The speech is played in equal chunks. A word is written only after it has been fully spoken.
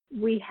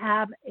We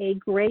have a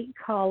great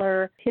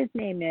caller. His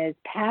name is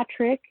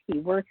Patrick. He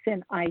works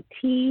in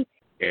IT.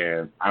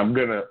 And I'm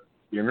going to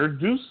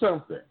introduce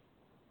something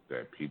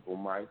that people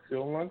might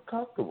feel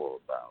uncomfortable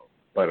about,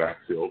 but I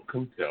feel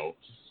compelled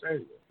to say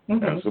it.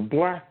 Mm-hmm. As a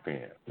black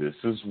man, this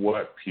is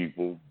what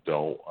people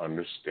don't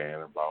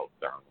understand about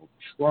Donald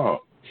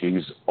Trump.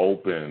 He's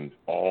opened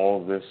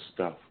all this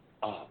stuff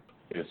up.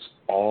 It's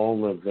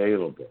all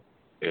available.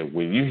 And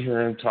when you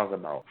hear him talk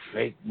about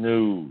fake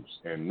news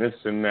and this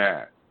and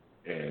that,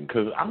 and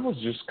because I was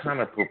just kind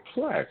of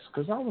perplexed,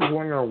 because I was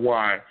wondering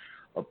why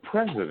a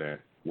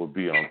president would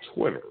be on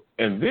Twitter.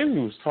 And then he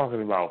was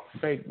talking about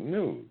fake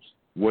news.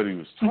 What he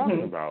was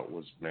talking about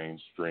was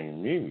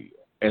mainstream media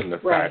and the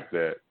fact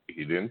that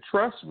he didn't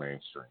trust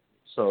mainstream.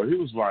 So he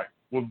was like,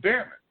 well,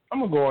 damn it, I'm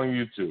going to go on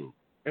YouTube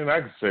and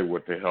I can say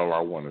what the hell I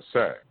want to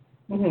say.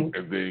 And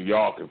then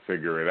y'all can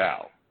figure it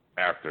out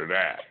after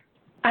that.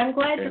 I'm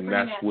glad to bring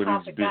that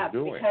topic up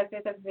because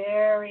it's a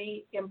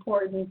very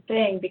important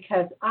thing,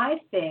 because I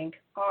think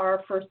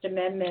our First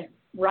Amendment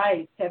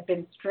rights have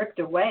been stripped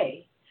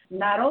away.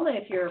 Not only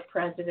if you're a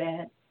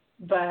president,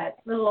 but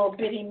little old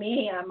bitty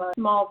me, I'm a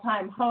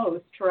small-time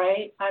host,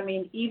 right? I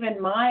mean,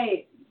 even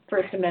my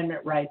First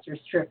Amendment rights are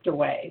stripped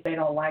away. They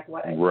don't like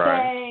what I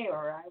say,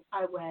 or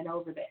I went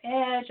over the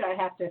edge. I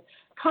have to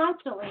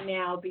constantly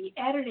now be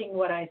editing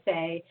what I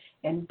say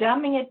and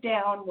dumbing it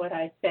down what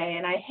I say,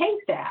 and I hate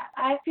that.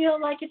 I feel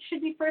like it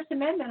should be First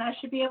Amendment. I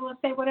should be able to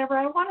say whatever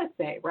I want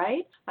to say,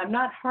 right? I'm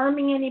not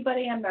harming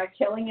anybody. I'm not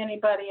killing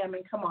anybody. I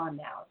mean, come on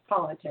now. It's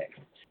politics,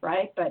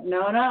 right? But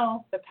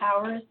no, the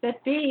powers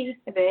that be,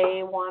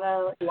 they want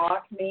to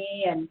block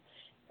me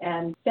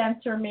and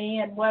censor me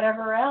and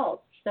whatever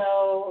else.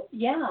 So,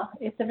 yeah,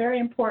 it's a very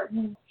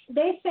important.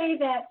 They say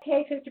that,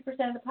 50%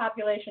 of the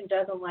population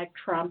doesn't like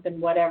Trump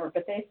and whatever,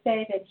 but they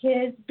say that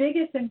his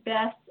biggest and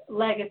best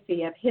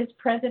legacy of his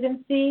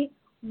presidency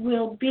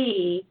will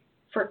be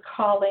for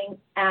calling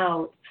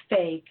out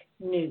fake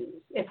news.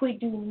 If we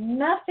do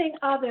nothing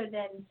other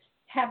than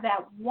have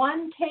that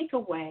one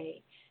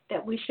takeaway,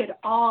 that we should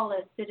all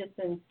as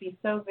citizens be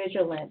so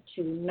vigilant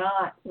to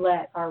not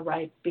let our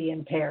rights be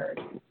impaired.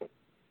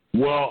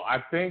 Well,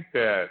 I think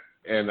that,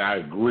 and I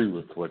agree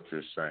with what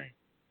you're saying.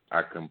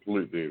 I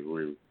completely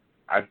agree.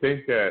 I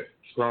think that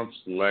Trump's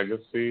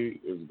legacy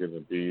is going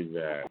to be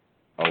that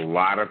a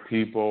lot of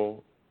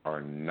people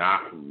are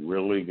not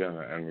really going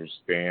to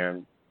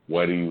understand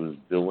what he was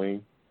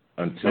doing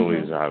until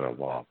he's out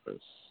of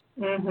office.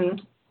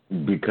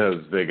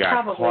 Because they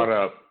got caught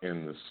up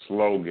in the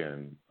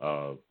slogan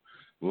of,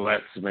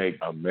 let's make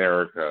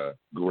America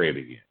great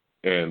again.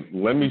 And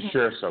let me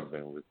share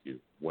something with you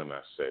when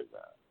I say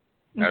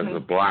that. As a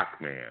black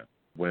man,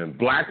 when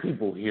black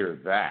people hear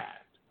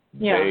that,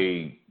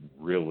 they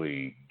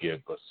really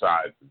get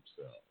beside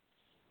themselves,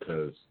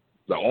 because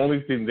the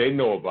only thing they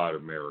know about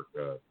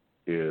America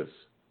is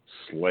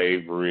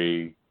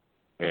slavery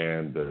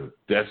and the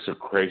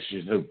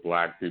desecration of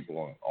black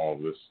people and all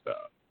this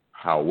stuff.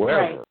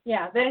 However,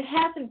 that it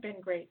hasn't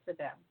been great for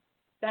them.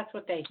 That's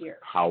what they hear.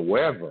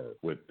 However,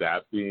 with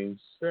that being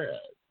said,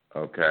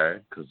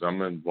 because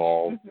I'm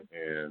involved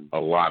in a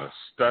lot of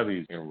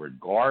studies in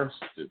regards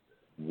to this,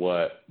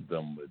 what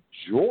the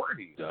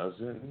majority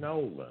doesn't know,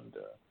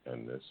 Linda,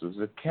 and this is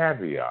a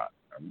caveat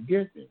I'm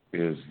giving,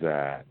 is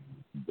that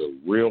the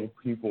real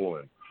people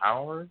in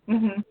power,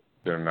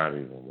 they're not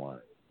even white.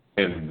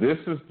 And this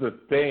is the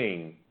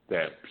thing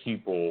that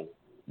people,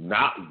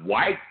 not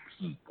white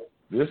people,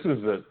 this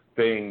is a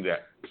thing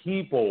that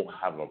people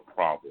have a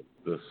problem.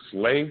 The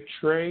slave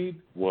trade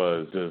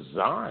was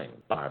designed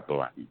by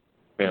black people,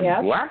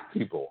 and black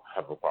people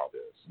have a problem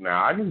with this.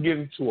 Now, I can get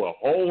into a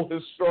whole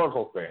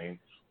historical thing,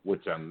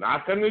 which I'm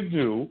not going to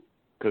do,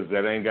 because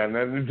that ain't got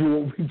nothing to do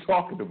with what we're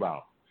talking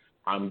about.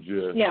 I'm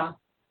just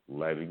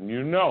letting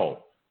you know.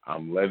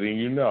 I'm letting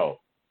you know.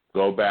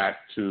 Go back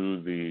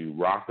to the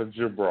Rock of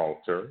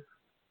Gibraltar,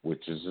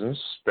 which is in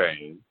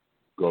Spain.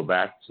 Go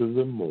back to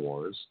the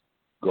Moors.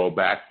 Go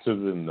back to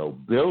the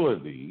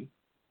nobility.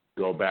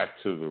 Go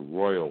back to the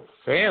royal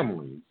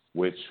families,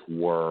 which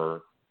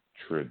were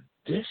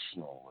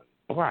traditionally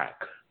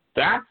black.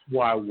 That's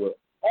why we're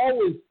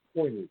always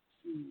pointing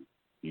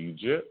to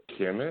Egypt,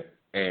 Kemet,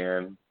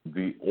 and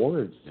the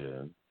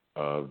origin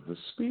of the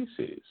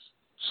species.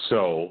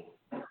 So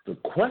the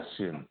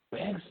question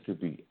begs to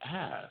be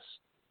asked,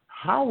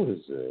 how is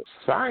it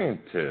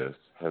scientists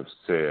have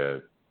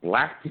said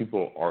black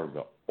people are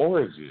the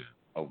origin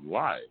of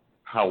life?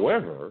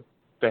 However,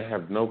 they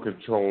have no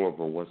control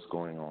over what's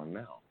going on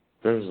now.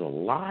 There's a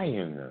lie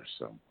in there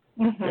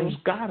somewhere. There's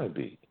got to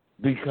be.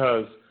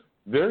 Because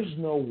there's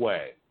no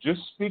way,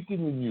 just speaking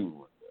to you,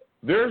 Linda,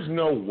 there's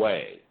no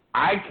way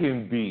I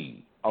can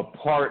be a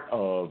part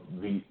of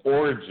the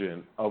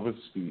origin of a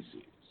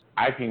species.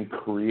 I can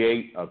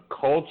create a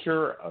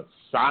culture, a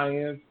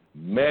science,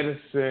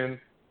 medicine,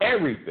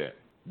 everything.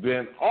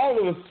 Then all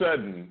of a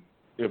sudden,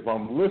 if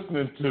I'm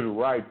listening to the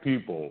right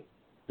people,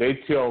 they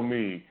tell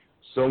me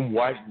some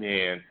white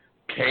man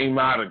came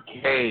out of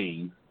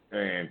cave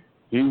and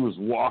he was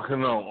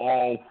walking on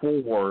all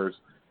fours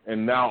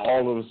and now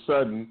all of a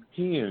sudden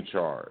he in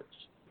charge.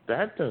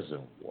 That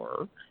doesn't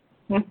work.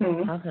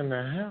 Mm-hmm. How can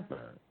that happen?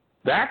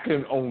 That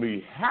can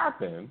only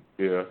happen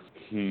if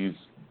he's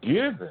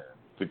given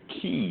the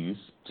keys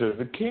to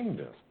the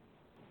kingdom.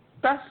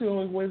 That's the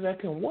only way that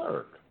can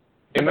work.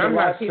 And I'm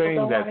not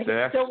saying that's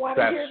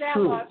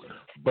true,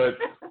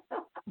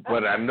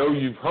 but I know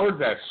you've heard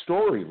that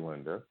story,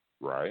 Linda,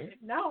 right?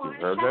 No,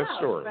 you've heard that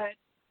story. But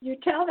you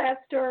tell that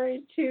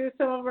story to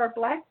some of our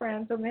black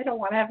friends, and they don't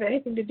want to have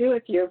anything to do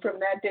with you from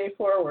that day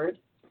forward.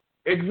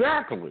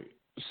 Exactly.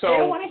 So they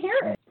don't want to hear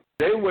it.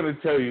 They want to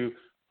tell you,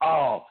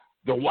 oh,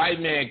 the white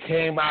man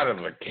came out of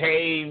a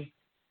cave,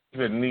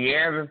 the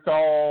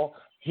Neanderthal,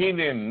 he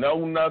didn't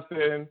know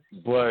nothing,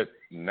 but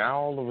now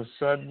all of a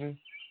sudden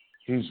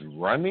he's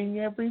running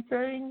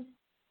everything?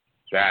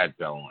 That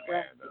don't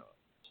add up.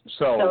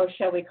 So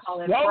shall we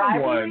call it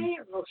bribery?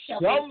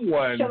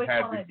 Someone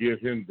had to give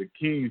him the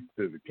keys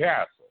to the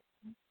castle.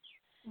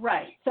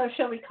 Right. So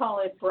shall we call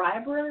it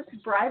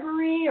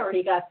bribery, or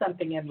he got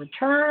something in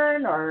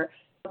return, or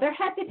there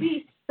had to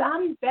be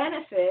some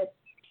benefit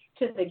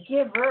to the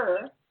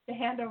giver to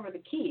hand over the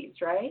keys,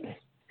 right?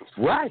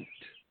 Right.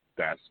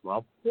 That's my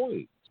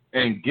point.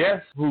 And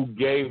guess who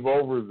gave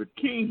over the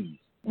keys?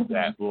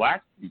 That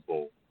black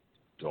people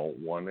don't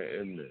want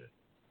to admit.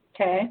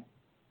 Okay.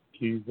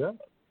 Keys up.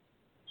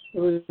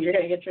 Ooh, you're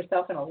going to get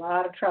yourself in a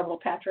lot of trouble,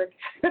 Patrick.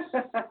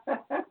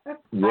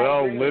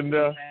 Well,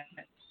 Linda,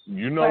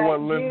 you know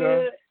what,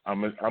 Linda?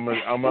 I'm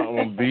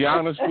gonna be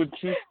honest with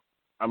you.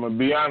 I'm gonna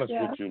be honest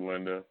with you,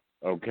 Linda.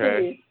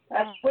 Okay. Please.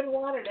 I wouldn't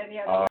want it any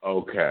other way.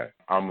 Okay.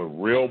 I'm a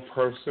real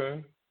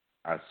person.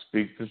 I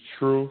speak the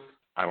truth.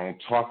 I don't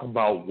talk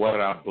about what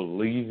I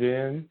believe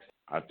in.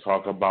 I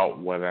talk about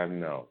what I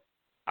know.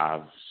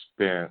 I've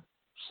spent,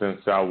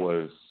 since I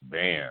was,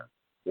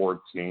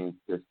 14,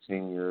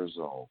 15 years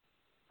old,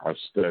 I've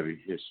studied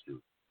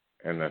history,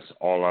 and that's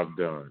all I've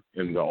done.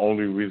 And the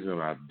only reason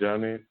I've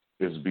done it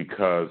is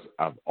because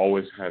I've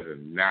always had a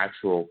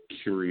natural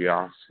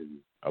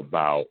curiosity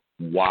about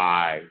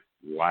why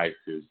life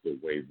is the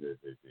way that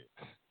it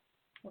is.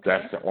 Okay.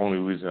 That's the only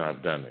reason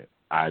I've done it.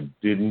 I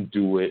didn't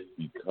do it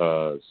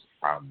because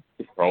I'm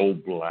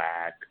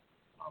pro-black,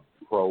 I'm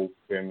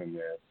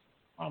pro-feminist,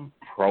 I'm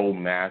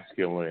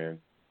pro-masculine.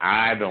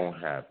 I don't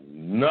have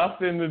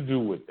nothing to do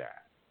with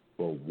that.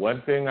 But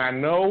one thing I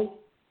know,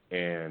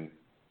 and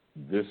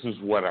this is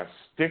what I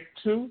stick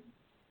to,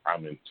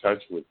 I'm in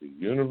touch with the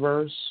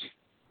universe,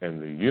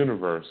 and the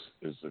universe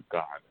is a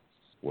goddess.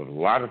 What a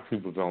lot of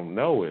people don't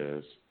know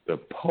is the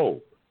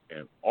Pope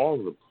and all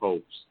the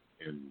popes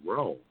in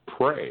Rome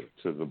pray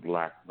to the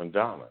Black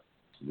Madonna.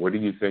 What do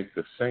you think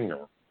the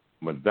singer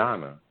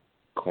Madonna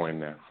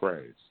coined that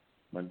phrase?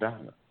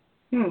 Madonna.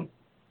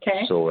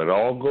 Okay. So it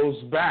all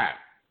goes back.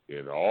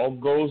 It all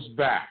goes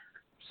back.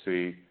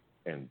 See,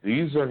 and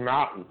these are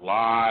not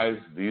lies.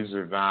 These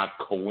are not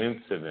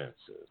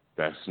coincidences.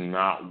 That's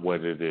not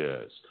what it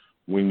is.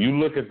 When you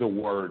look at the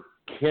word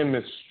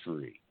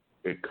chemistry,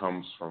 it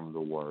comes from the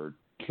word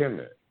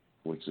Kemet,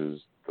 which is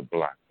the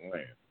black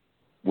land.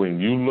 When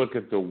you look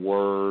at the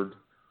word,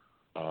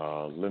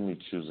 let me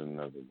choose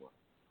another one,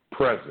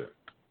 present,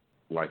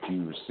 like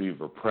you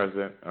receive a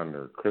present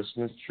under a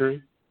Christmas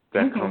tree,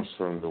 that comes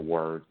from the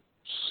word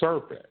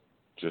serpent.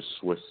 Just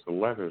switch the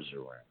letters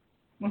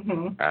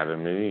around.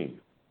 Adam and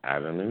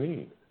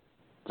Eve,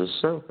 the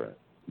serpent.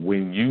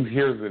 When you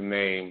hear the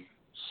name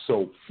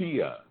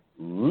Sophia,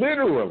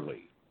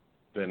 literally,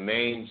 the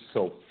name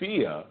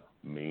Sophia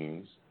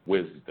means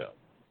wisdom,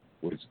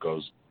 which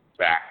goes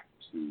back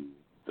to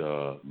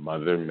the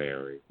Mother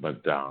Mary,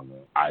 Madonna,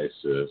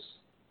 Isis,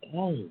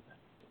 all of that.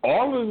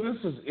 All of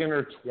this is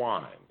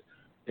intertwined.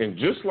 And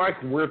just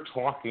like we're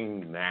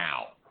talking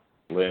now,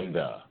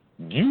 Linda,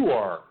 you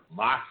are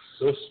my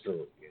sister.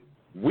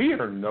 We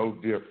are no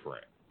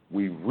different.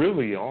 We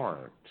really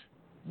aren't.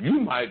 You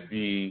might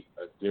be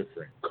a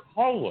different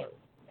color.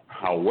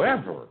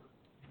 However,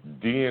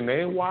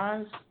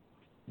 DNA-wise,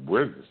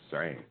 we're the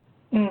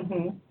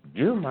same.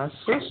 You're my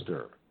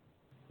sister.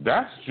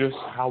 That's just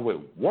how it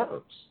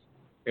works.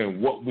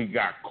 And what we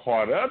got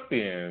caught up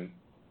in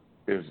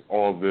is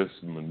all this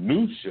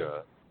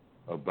minutia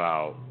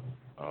about,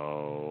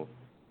 oh,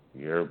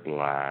 you're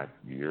black,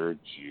 you're a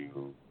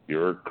Jew,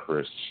 you're a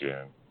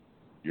Christian,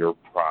 you're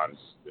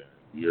Protestant,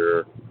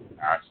 you're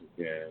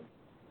African,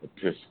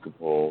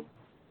 Episcopal,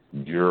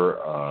 you're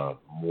a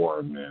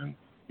Mormon,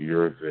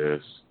 you're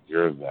this,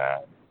 you're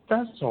that.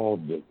 That's all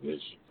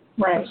division.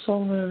 Right. That's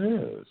all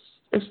it is.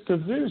 It's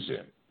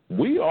division.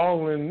 We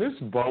all in this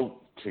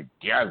boat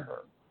together.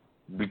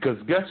 Because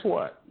guess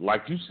what?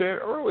 Like you said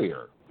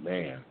earlier,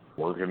 man,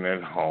 working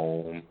at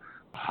home,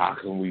 how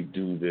can we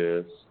do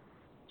this?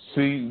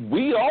 See,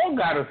 we all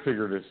got to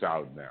figure this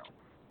out now.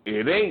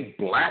 It ain't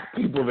black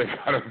people that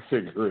got to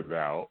figure it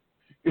out.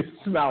 It's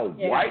not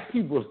white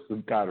people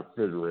that got to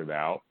figure it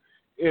out.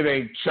 It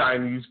ain't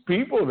Chinese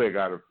people that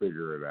got to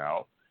figure it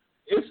out.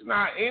 It's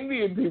not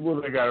Indian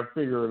people that got to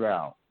figure it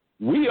out.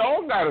 We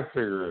all got to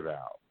figure it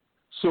out.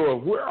 So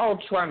if we're all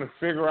trying to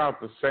figure out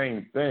the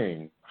same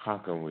thing, how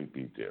can we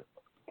be different?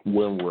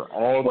 when we're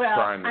all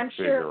trying to I'm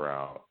figure sure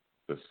out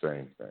the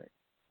same thing?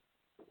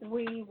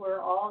 we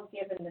were all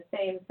given the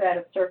same set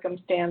of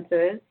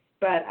circumstances,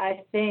 but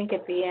I think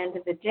at the end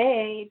of the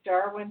day,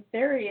 Darwin's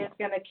theory is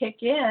going to kick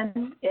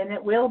in, and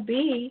it will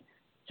be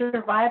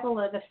survival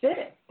of the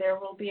fittest. There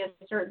will be a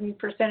certain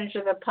percentage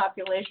of the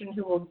population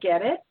who will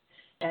get it,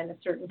 and a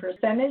certain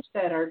percentage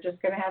that are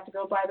just going to have to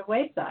go by the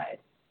wayside.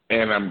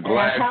 And I'm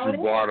glad you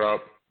brought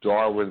up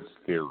Darwin's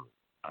theory.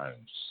 I'm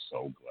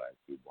so glad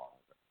you brought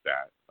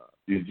that up.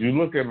 Did you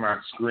look at my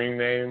screen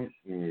name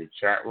in your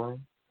chat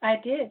room? I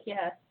did,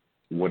 yes.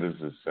 What does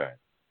it say?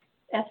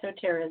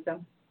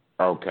 Esotericism.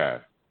 Okay.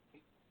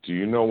 Do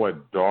you know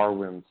what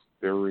Darwin's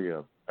theory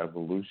of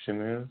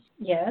evolution is?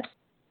 Yes.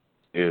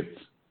 It's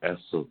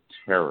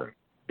esoteric.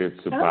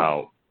 It's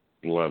about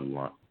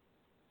bloodline.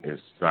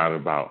 It's not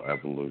about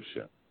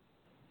evolution.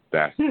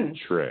 That's the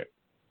trick.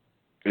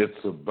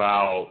 It's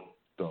about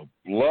the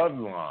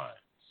bloodlines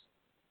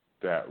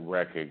that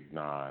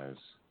recognize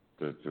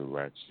the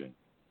direction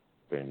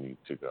they need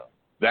to go.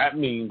 That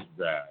means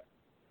that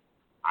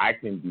I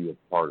can be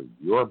a part of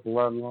your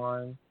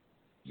bloodline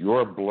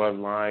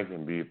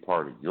can be a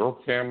part of your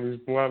family's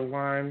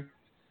bloodline,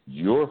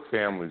 your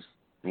family's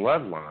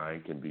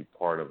bloodline can be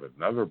part of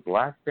another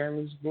black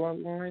family's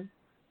bloodline.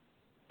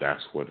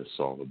 That's what it's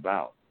all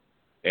about.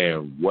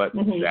 And what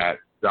that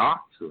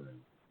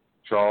doctrine,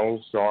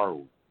 Charles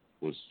Darwin,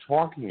 was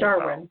talking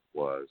about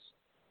was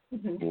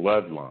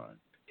bloodline.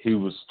 He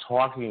was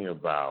talking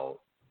about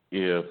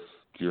if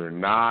you're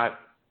not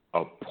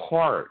a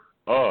part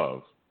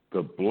of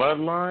the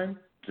bloodline,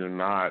 you're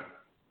not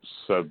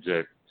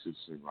subject to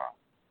survive.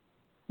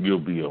 You'll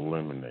be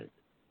eliminated.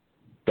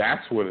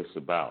 That's what it's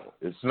about.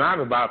 It's not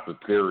about the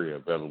theory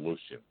of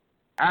evolution.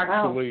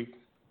 Actually,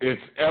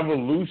 it's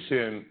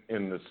evolution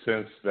in the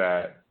sense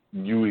that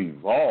you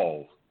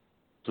evolve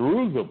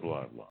through the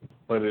bloodline,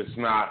 but it's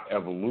not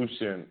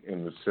evolution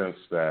in the sense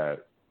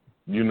that,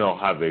 you know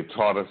how they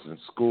taught us in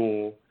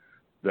school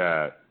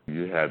that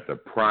you had the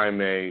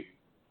primate,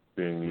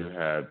 then you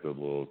had the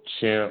little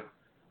chimp,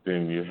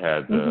 then you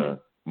had the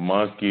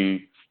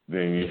monkey,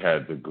 then you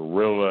had the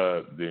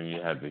gorilla, then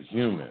you had the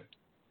human.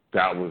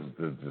 That was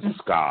the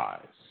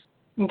disguise.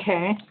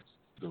 Okay.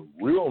 The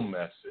real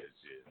message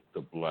is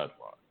the bloodline.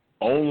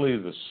 Only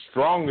the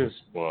strongest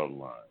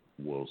bloodline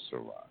will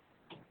survive.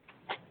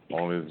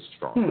 Only the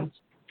strongest.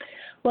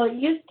 Well, it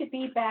used to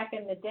be back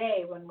in the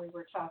day when we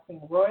were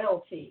talking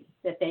royalty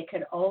that they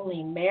could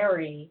only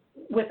marry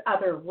with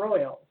other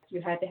royals.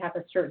 You had to have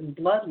a certain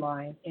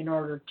bloodline in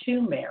order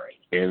to marry.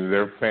 In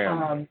their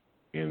family.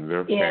 In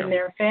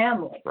their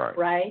family,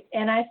 right?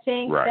 And I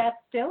think that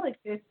still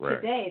exists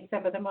today.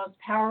 Some of the most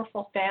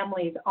powerful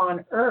families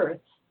on earth,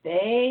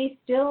 they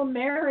still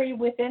marry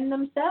within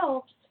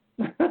themselves.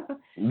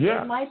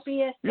 It might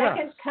be a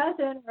second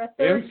cousin or a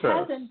third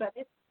cousin, but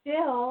it's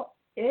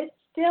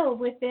still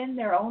within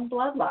their own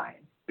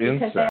bloodline.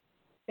 Because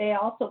they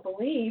also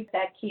believe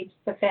that keeps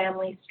the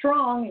family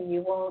strong and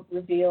you won't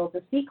reveal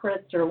the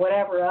secrets or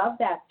whatever of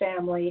that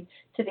family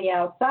to the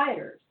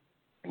outsiders.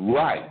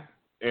 Right.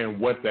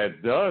 And what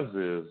that does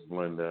is,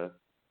 Linda,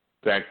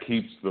 that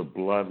keeps the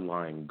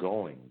bloodline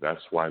going. That's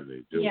why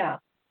they do it. Yeah,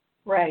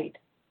 right.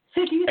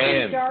 So do you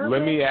think Darwin...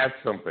 let me add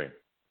something.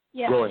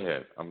 Yeah. Go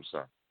ahead. I'm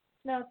sorry.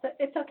 No,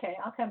 it's okay.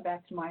 I'll come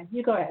back to mine.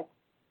 You go ahead.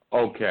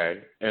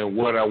 Okay. And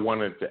what I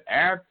wanted to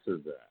add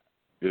to that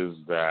is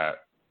that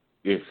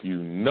if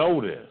you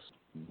notice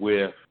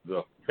with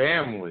the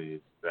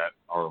families that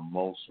are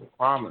most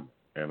prominent,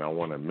 and I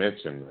want to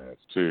mention this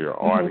to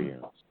your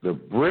audience, the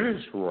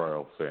British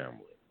royal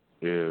family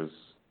is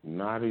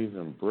not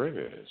even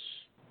British.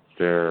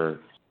 They're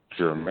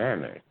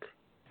Germanic.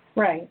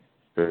 Right.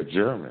 They're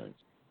German.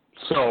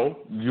 So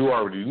you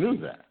already knew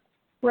that.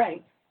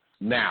 Right.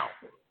 Now,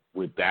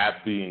 with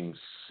that being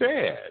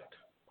said,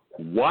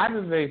 why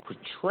do they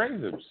portray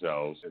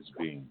themselves as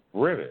being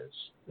British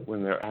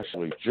when they're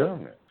actually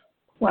German?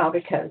 Well,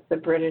 because the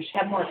British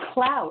have more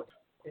clout,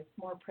 it's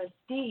more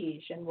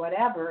prestige and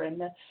whatever. And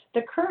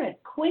the current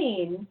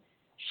queen,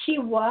 she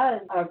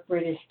was of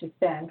British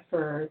descent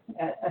for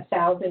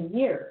 1,000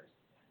 years.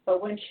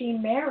 But when she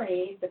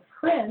married the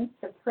prince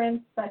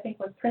I think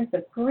was Prince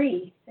of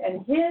Greece,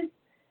 and his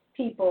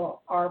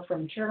people are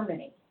from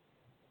Germany.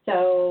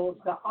 So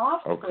the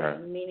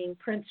offspring, meaning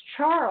Prince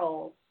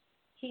Charles,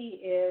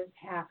 he is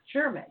half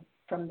German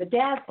from the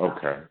dad's side.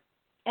 Okay.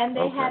 And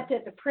they had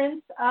the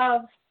Prince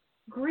of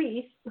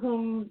Greece,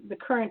 whom the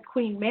current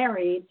queen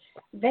married,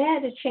 they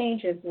had to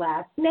change his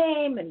last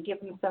name and give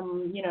him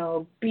some,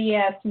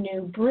 BS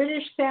new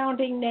British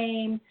sounding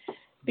name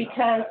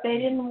because they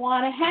didn't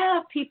want to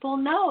have people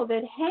know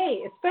that,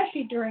 hey,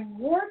 especially during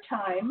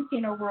wartime,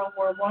 World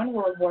War I,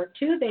 World War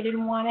II, they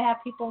didn't want to have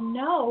people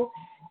know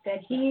that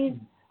he's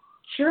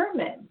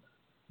German.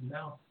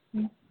 No.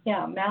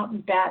 Yeah,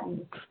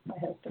 Mountbatten, my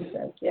husband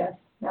says, yes.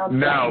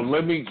 Now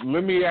let me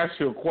ask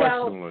you a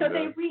question,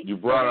 Linda. You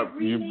brought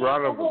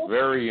up a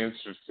very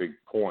interesting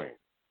point.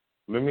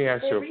 Let me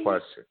ask you a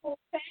question. The whole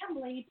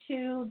family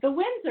to the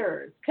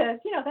Windsors because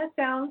that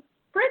sounds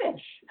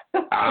British.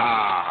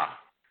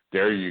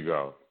 There you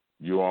go.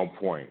 You on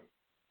point.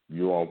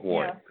 You on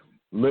point.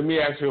 Yeah. Let me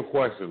ask you a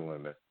question,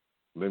 Linda.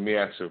 Let me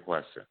ask you a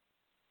question.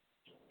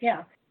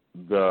 Yeah.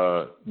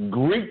 The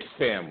Greek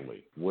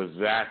family, was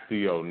that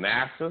the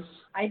Onassis?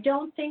 I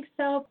don't think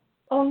so.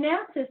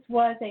 Onassis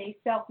was a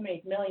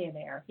self-made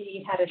millionaire.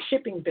 He had a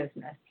shipping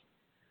business.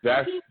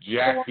 That's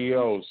Jackie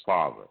O's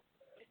father.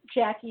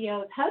 Jackie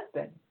O's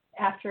husband.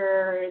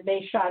 After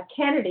they shot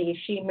Kennedy,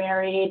 she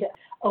married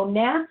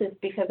Onassis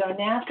because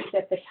Onassis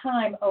at the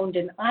time owned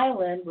an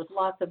island with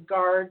lots of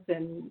guards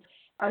and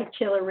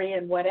artillery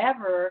and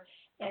whatever,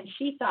 and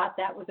she thought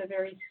that was a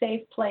very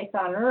safe place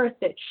on Earth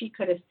that she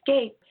could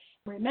escape.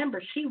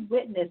 Remember, she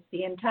witnessed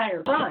the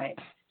entire crime.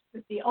 She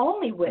was the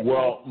only witness.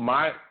 Well,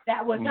 my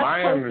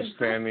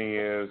understanding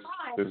is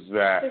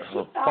that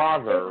her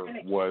father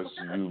was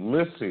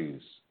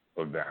Ulysses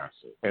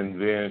Onassis, and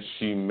then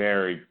she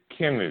married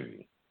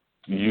Kennedy.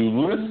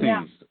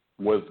 Ulysses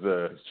was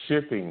the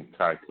shipping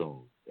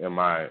tycoon. Am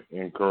I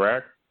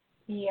incorrect?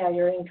 Yeah,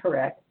 you're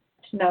incorrect.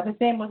 No, his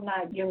name was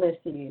not Ulysses.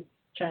 I'm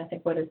trying to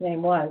think what his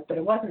name was, but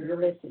it wasn't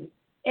Ulysses.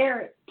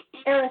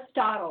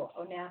 Aristotle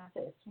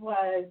Onassis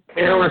was...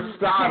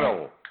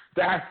 Aristotle.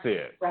 That's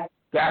it. Right.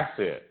 That's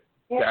it.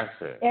 That's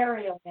it.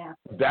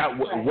 Onassis. That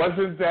right.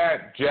 Wasn't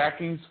that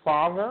Jackie's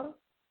father?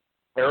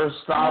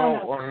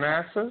 Aristotle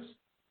Onassis?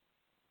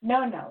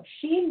 No.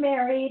 She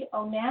married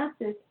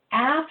Onassis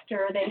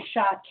after they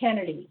shot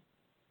Kennedy.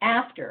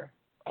 After.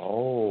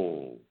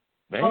 Oh,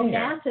 man.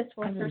 Onassis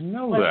was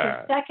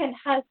her second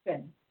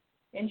husband.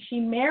 And she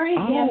married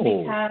him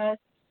because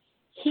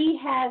he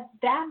had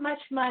that much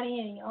money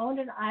and he owned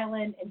an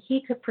island and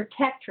he could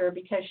protect her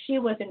because she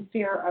was in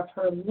fear of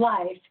her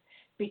life.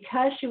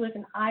 Because she was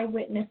an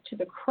eyewitness to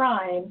the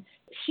crime,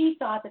 she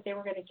thought that they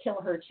were going to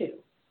kill her too.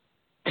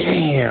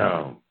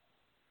 Damn.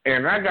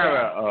 And I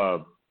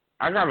got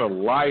a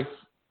Life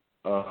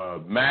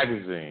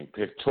magazine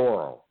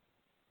pictorial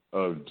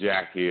of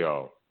Jackie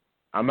O.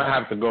 I'm going to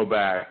have to go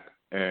back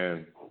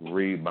and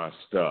read my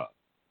stuff.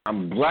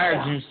 I'm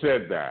glad you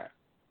said that,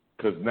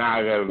 because now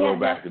I got to go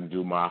back and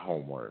do my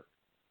homework.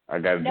 I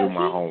got to do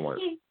my homework.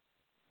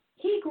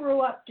 He grew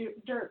up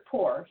dirt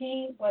poor.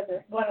 He was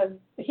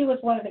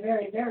one of the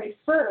very, very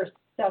first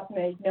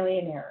self-made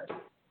millionaires.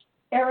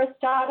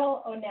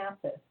 Aristotle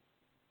Onassis.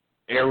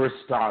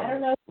 Aristotle. I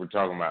don't know. We're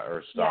talking about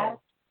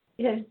Aristotle.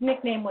 Yeah. His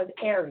nickname was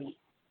Aries.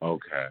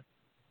 Okay.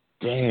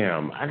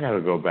 Damn, I got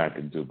to go back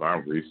and do my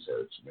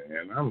research,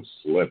 man. I'm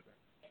slipping.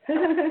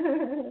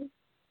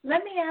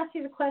 Let me ask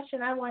you the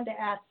question I wanted to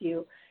ask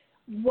you.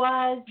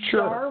 Was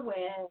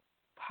Darwin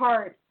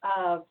part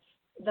of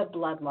the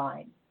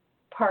bloodline,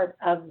 part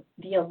of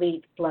the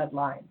elite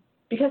bloodline?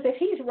 Because if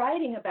he's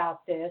writing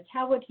about this,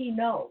 how would he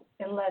know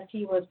unless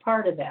he was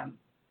part of them?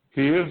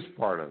 He is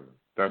part of it.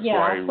 That's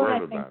why he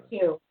wrote about it.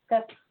 Too.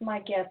 That's my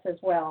guess as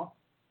well.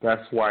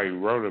 That's why he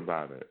wrote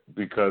about it.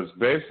 Because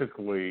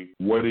basically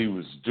what he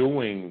was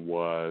doing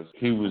was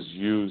he was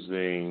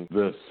using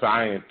the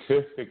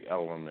scientific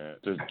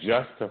element to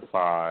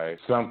justify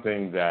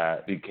something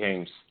that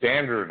became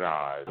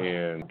standardized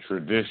in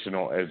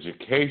traditional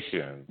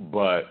education.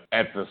 But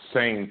at the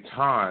same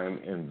time,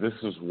 and this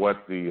is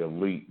what the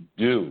elite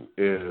do,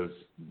 is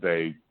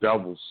they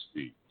double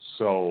speak.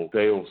 So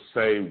they'll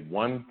say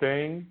one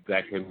thing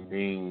that can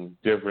mean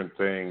different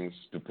things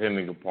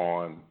depending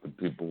upon the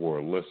people who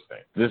are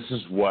listening. This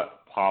is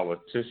what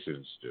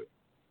politicians do.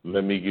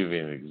 Let me give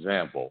you an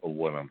example of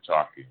what I'm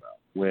talking about.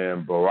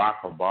 When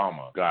Barack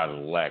Obama got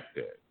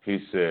elected, he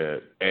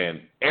said,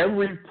 and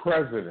every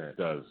president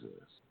does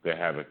this, they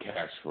have a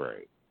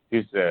catchphrase.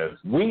 He says,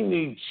 "We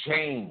need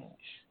change."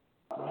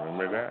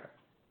 Remember that?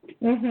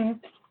 Mm-hmm.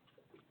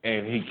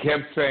 And he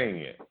kept saying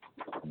it.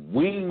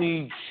 We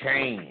need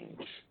change.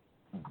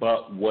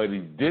 But what he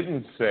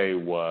didn't say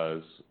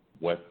was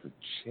what the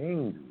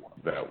change was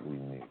that we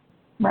need.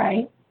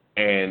 Right.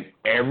 And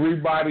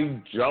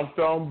everybody jumped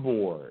on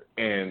board.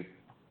 And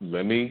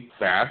let me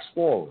fast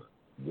forward.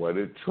 What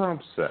did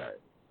Trump say?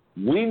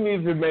 We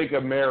need to make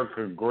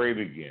America great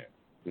again.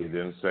 He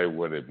didn't say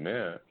what it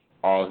meant.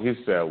 All he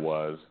said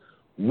was,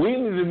 we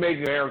need to make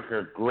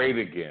America great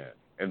again.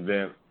 And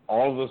then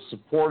all the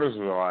supporters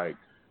were like,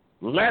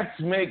 let's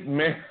make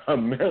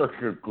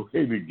America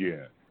great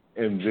again.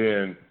 And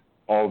then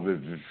all the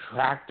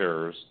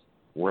detractors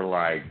were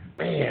like,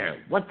 man,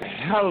 what the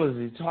hell is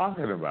he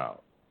talking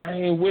about? I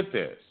ain't with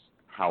this.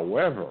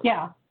 However,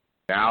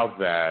 now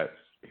that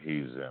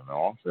he's in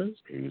office,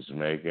 he's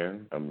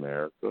making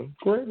America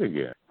great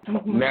again.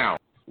 Mm-hmm. Now,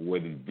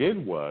 what he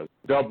did was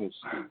double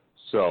speak.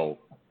 So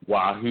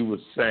while he was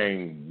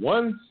saying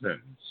one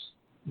sentence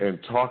and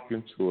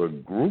talking to a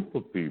group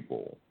of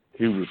people,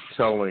 he was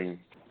telling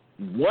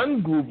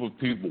one group of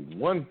people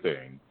one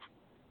thing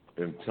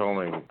and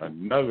telling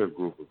another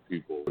group of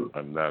people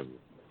another.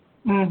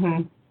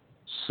 Mm-hmm.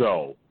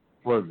 So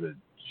for the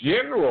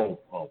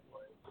general public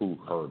who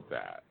heard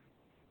that,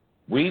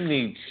 we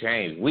need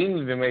change. We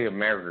need to make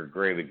America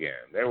great again.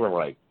 They were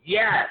like,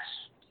 yes,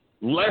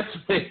 let's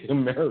make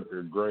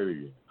America great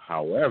again.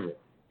 However,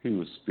 he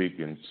was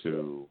speaking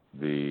to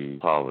the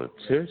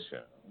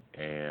politician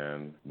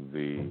and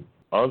the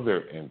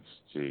other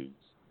entities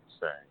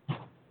saying,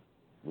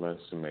 let's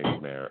make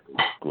America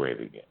great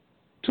again.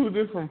 Two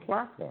different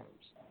platforms.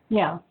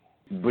 Yeah.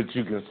 But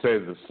you can say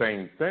the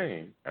same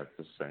thing at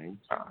the same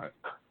time.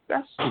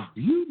 That's the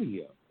beauty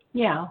of it.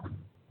 Yeah.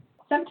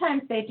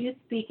 Sometimes they do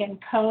speak in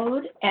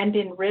code and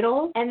in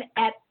riddles, and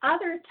at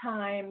other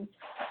times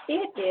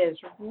it is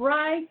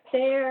right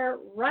there,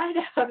 right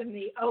out in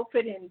the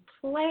open, in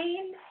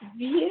plain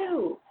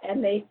view,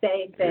 and they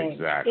say things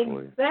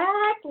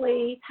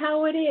exactly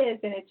how it is,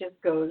 and it just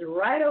goes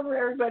right over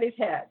everybody's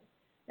head.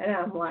 And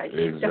I'm like,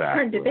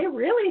 darn, did they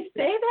really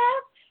say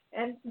that?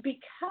 And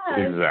because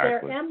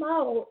their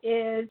MO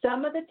is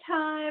some of the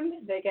time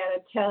they got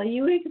to tell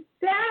you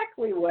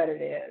exactly what it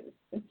is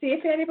and see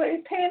if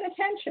anybody's paying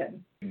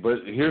attention. But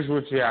here's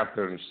what you have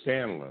to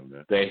understand,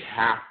 Linda. They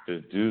have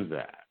to do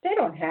that. They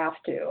don't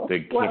have to.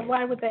 They can't.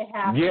 Why would they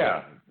have to?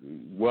 Yeah.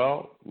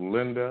 Well,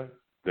 Linda,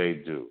 they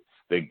do.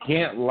 They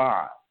can't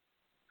lie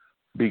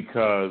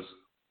because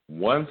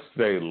once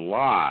they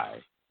lie,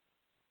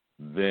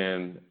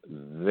 then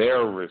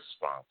they're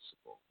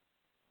responsible.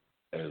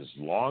 As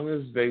long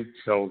as they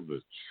tell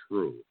the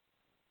truth,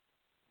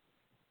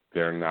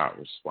 they're not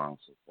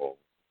responsible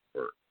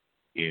for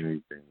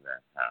anything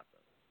that happens.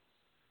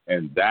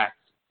 And that's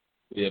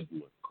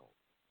biblical.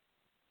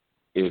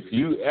 If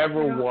you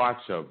ever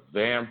watch a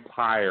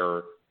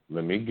vampire,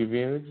 let me give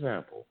you an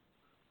example.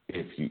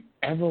 If you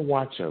ever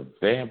watch a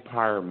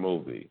vampire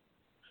movie,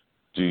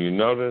 do you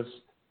notice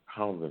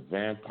how the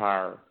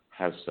vampire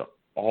has to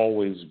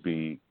always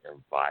be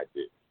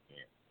invited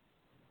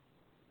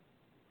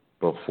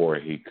before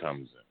he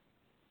comes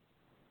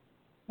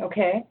in?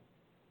 Okay.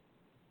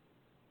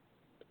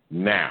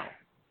 Now,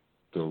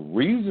 the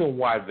reason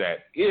why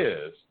that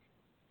is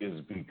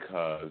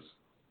because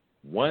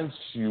once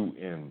you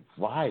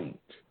invite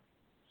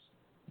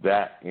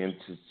that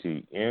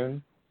entity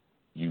in,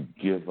 you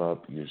give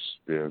up your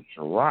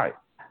spiritual rights.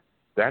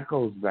 That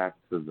goes back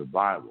to the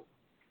Bible.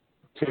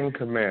 10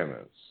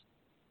 Commandments.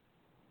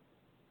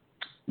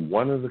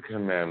 One of the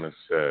commandments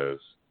says,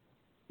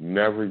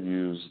 never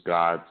use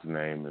God's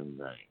name in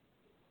vain.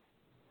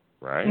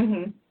 Right?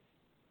 Mm-hmm.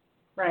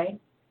 Right.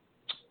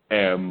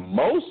 And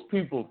most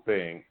people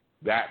think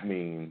that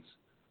means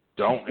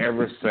don't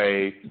ever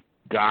say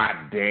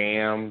God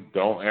damn,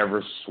 don't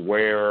ever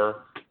swear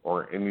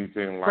or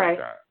anything like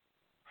that.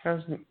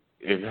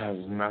 It has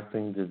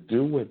nothing to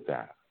do with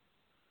that.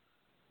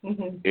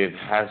 Mm-hmm. It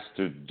has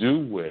to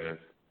do with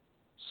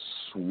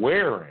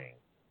swearing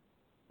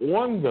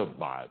on the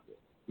Bible.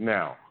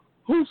 Now,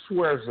 who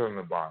swears on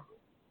the Bible?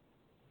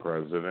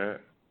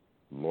 President,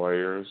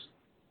 lawyers,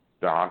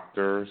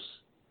 doctors.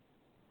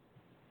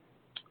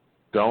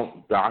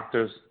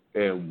 Doctors,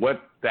 and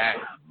what that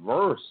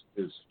verse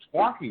is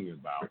talking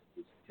about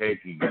is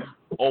taking an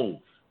oath.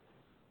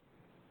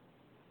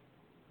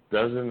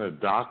 Doesn't a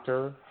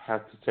doctor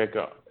have to take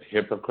a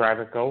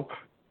Hippocratic oath?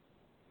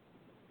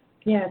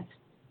 Yes.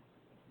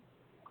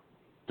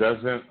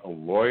 Doesn't a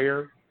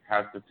lawyer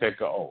have to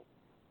take an oath?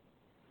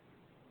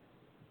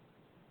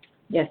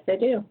 Yes, they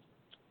do.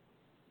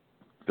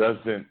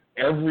 Doesn't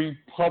every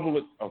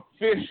public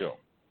official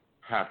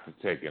have to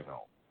take an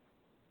oath?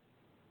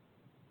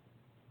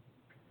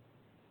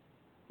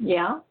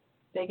 Yeah,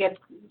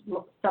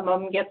 some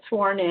of them get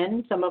sworn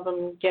in, some of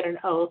them get an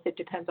oath. It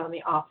depends on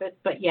the office,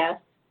 but yes.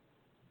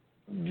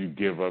 You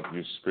give up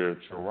your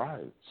spiritual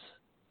rights.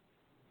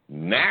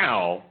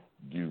 Now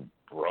you've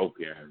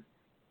broken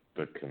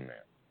the commandment.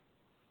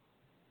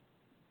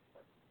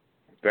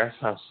 That's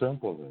how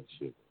simple that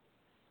shit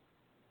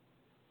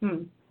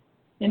is.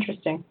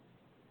 Interesting.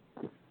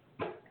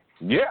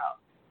 Yeah.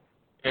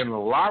 And a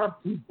lot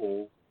of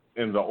people,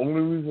 and the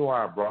only reason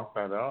why I brought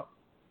that up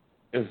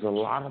is a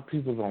lot of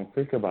people don't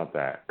think about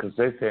that because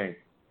they think,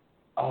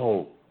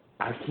 oh,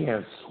 I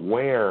can't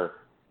swear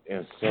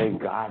and say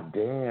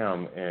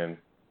goddamn, and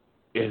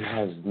it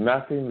has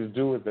nothing to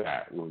do with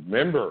that.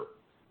 Remember,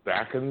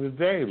 back in the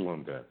day,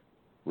 Linda,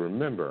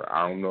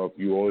 I don't know if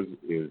you always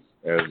is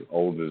as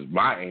old as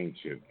my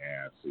ancient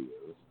ass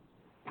is,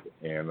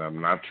 and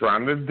I'm not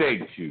trying to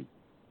date you,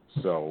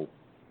 so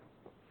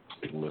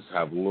let's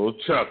have a little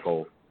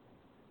chuckle.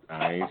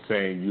 I ain't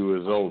saying you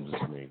as old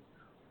as me,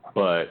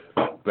 but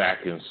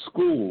back in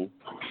school,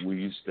 we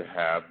used to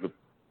have the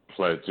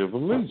Pledge of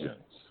Allegiance.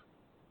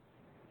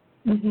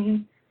 Mm-hmm.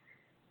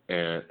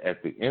 And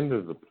at the end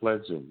of the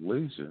Pledge of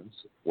Allegiance,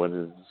 what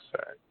does it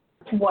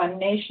say? One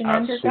nation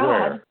under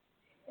God.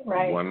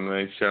 Right. One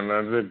nation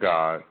under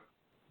God.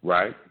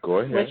 Right. Go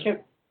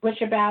ahead.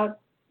 Which about,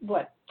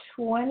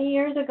 20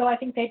 years ago, I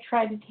think they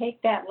tried to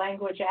take that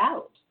language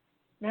out.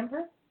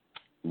 Remember?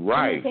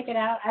 Right. Didn't they take it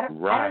out? I don't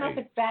know if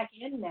it's back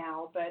in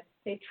now, but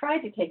they tried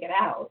to take it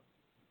out.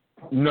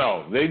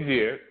 No, they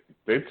did.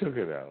 They took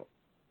it out.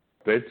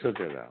 But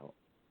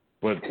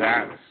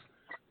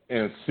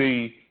and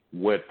see,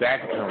 what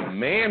that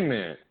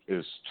commandment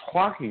is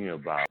talking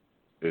about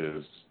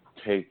is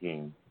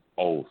taking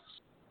oaths.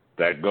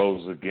 That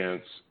goes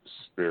against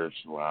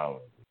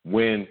spirituality.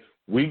 When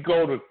we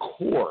go to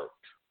court,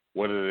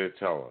 what do they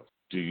tell us?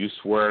 do you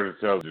swear to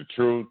tell the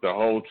truth, the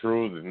whole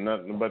truth, and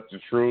nothing but the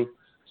truth,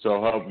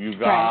 so help you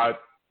God? Right.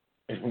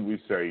 And we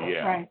say,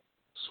 yeah. Right.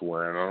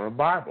 Swearing on the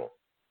Bible.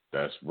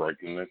 That's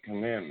breaking the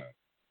commandment.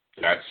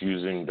 That's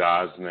using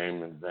God's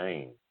name in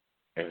vain.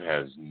 It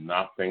has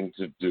nothing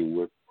to do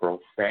with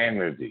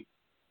profanity.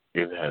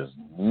 It has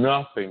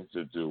nothing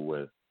to do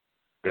with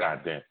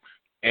goddamn.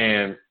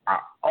 And I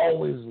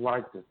always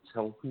like to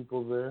tell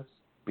people this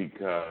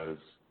because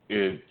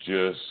it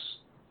just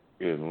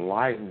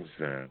enlightens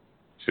them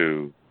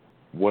to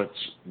what's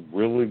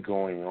really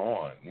going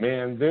on.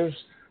 Man,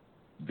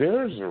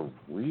 there's a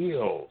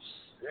real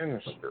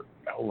sinister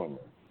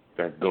element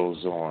that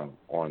goes on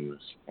this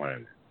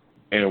planet.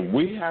 And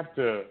we have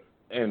to,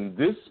 and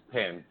this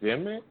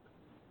pandemic,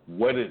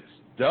 what it's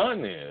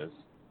done is,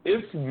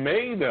 it's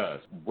made us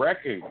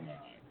recognize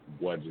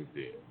what it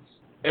is.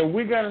 And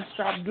we got to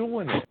stop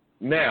doing it.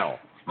 Now,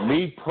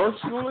 me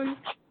personally,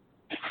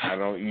 I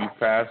don't eat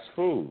fast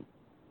food.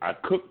 I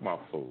cook my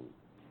food.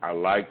 I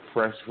like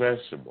fresh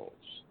vegetables,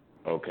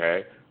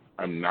 okay?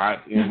 I'm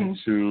not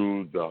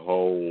into the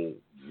whole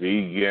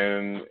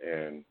vegan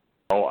and,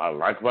 I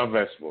like my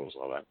vegetables.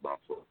 I like my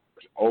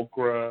fresh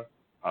okra.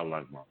 I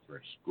like my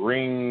fresh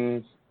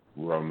greens,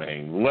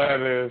 romaine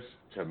lettuce,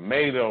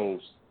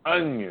 tomatoes,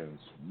 onions,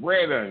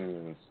 red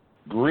onions,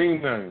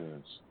 green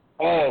onions,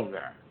 all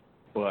that.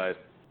 But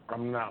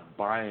I'm not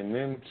buying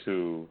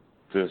into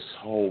this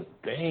whole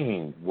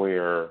thing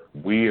where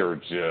we are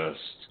just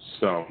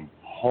some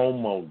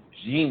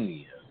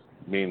homogeneous,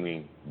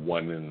 meaning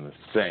one and the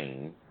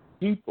same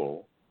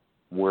people,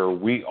 where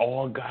we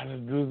all got to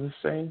do the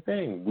same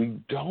thing. We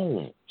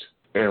don't.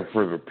 And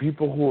for the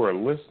people who are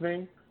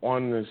listening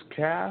on this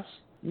cast,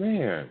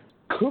 man,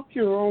 cook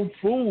your own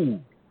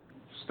food.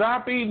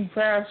 Stop eating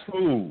fast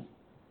food.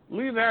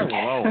 Leave that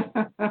alone.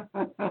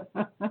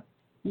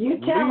 You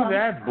tell Leave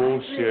that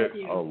bullshit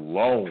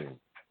alone.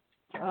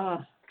 Oh,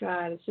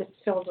 God, it's just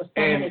filled with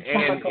so many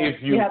chemicals.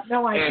 If you have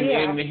no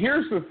idea. And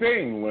here's the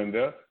thing,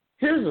 Linda.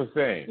 Here's the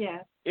thing. Yeah.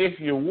 If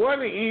you want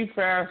to eat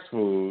fast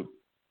food,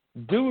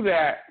 do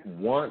that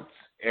once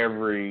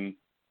every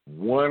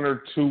 1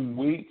 or 2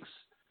 weeks,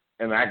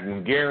 and I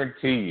can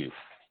guarantee you,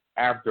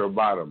 after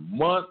about a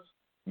month,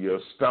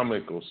 your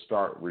stomach will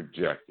start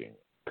rejecting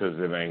it because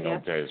it ain't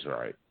going to taste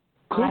right.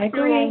 Cook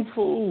your own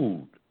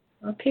food.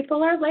 Well,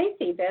 people are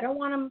lazy. They don't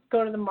want to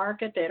go to the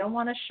market. They don't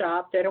want to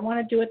shop. They don't want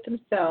to do it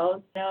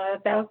themselves.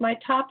 That was my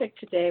topic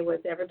today, was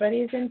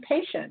everybody's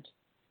impatient.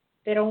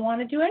 They don't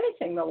want to do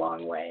anything the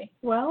long way.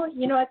 Well,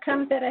 it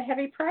comes at a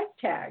heavy price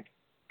tag.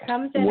 A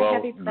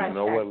heavy price tag.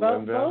 What,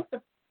 Linda?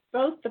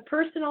 Both the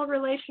personal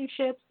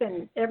relationships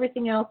and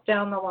everything else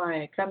down the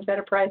line. It comes at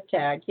a price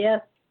tag.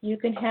 Yes, you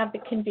can have the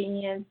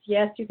convenience.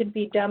 Yes, you can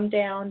be dumbed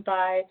down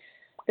by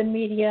the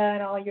media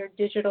and all your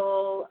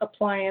digital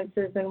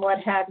appliances and what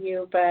have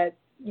you, but,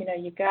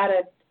 you got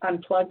to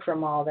unplug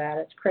from all that.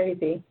 It's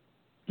crazy.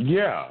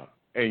 Yeah,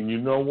 and you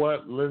know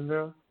what,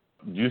 Linda?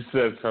 You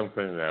said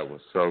something that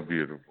was so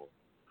beautiful.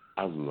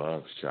 I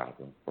love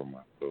shopping for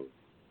my food.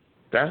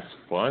 That's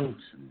fun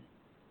to me.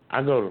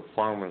 I go to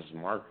farmers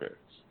markets.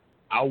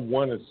 I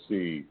want to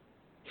see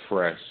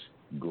fresh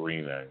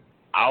green onions.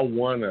 I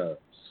want to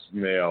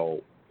smell,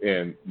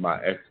 and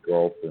my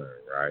ex-girlfriend,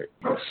 right?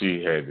 She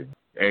hated me.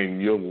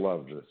 And you'll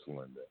love this,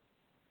 Linda.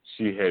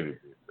 She hated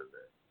me for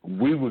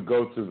that. We would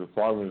go to the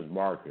farmers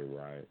market,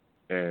 right?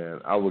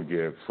 And I would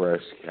get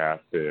fresh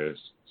catfish,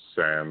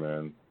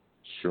 salmon,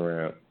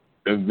 shrimp.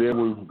 And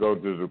then we would go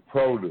to the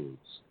produce,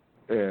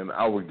 and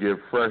I would get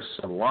fresh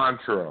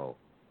cilantro.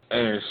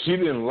 And she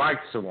didn't like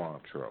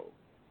cilantro,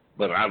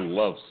 but I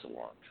love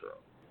cilantro.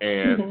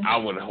 And I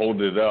would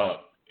hold it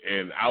up,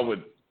 and I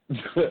would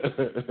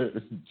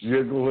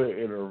jiggle it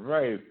in her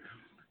face.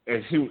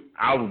 And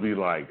I would be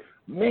like,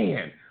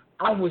 man,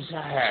 I wish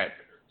I had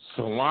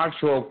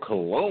cilantro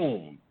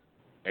cologne.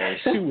 And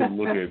she would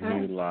look at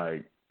me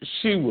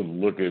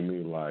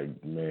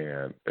like,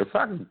 man, if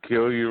I could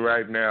kill you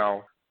right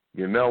now,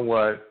 you know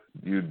what?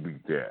 You'd be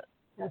dead.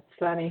 That's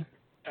funny.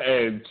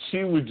 And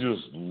she would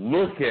just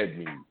look at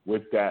me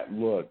with that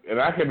look. And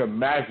I can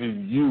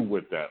imagine you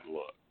with that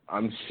look.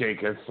 I'm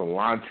shaking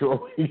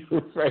cilantro in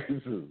your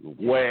face is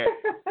wet.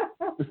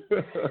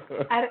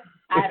 I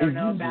don't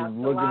know about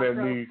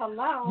cilantro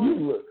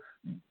cologne.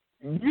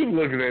 You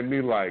looking at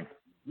me like,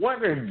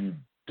 what are you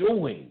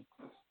doing?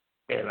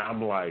 And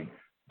I'm like,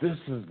 this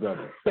is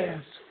the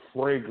best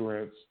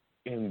fragrance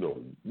in the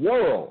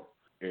world.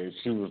 And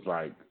she was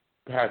like,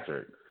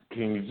 Patrick,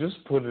 can you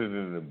just put it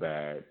in the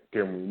bag?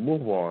 Can we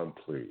move on,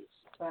 please?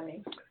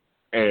 Funny.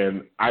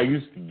 And I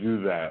used to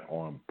do that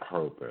on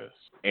purpose.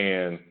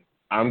 And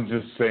I'm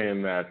just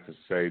saying that to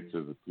say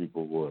to the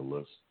people who are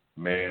listening,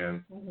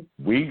 man,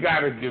 we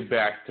got to get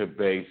back to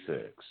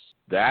basics.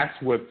 That's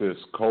what this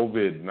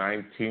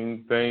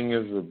COVID-19 thing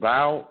is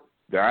about.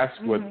 That's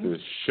what this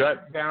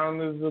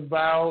shutdown is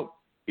about.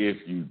 If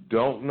you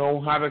don't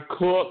know how to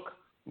cook,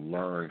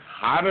 learn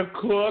how to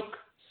cook.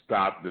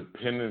 Stop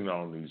depending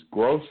on these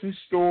grocery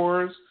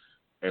stores.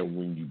 And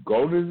when you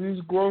go to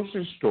these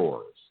grocery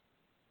stores,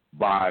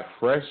 buy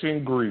fresh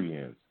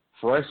ingredients,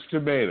 fresh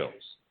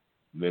tomatoes,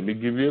 let me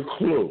give you a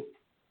clue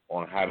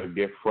on how to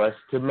get fresh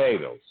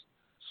tomatoes.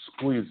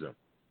 Squeeze them.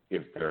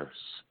 If they're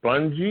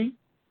spongy,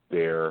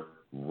 they're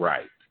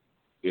ripe.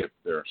 If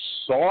they're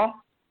soft,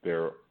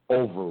 they're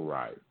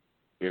overripe.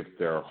 If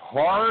they're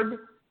hard,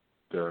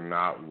 they're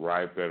not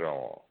ripe at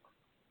all.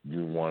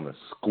 You want to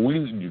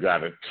squeeze. You got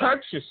to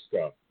touch your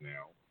stuff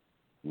now.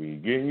 When you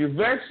get your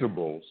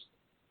vegetables,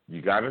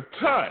 you got to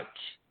touch.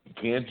 You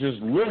can't just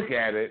look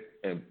at it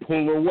and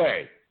pull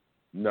away.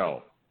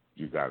 No,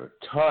 you got to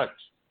touch.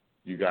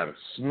 You got to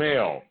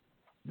smell.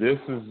 This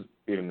is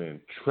an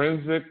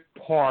intrinsic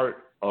part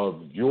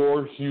of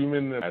your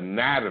human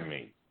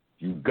anatomy.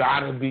 You got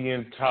to be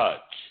in touch.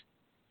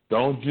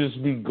 Don't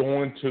just be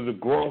going to the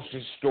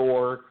grocery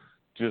store,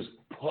 just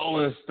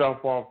pulling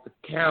stuff off the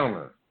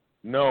counter.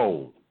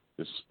 No,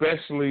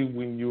 especially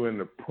when you're in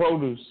the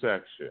produce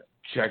section.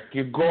 Check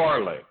your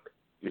garlic.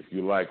 If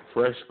you like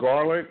fresh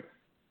garlic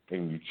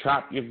and you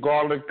chop your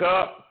garlic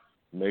up,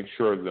 make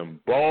sure them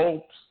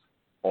bulbs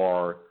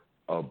are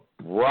a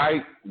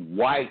bright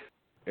white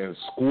and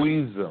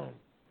squeeze them.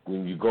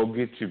 When you go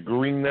get your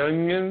green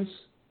onions,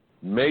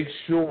 make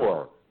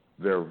sure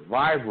they're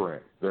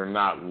vibrant. They're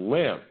not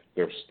limp.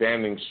 They're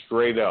standing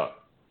straight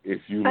up.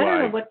 If you I don't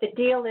know what the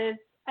deal is.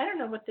 I don't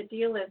know what the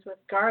deal is with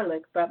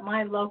garlic, but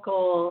my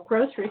local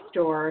grocery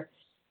store,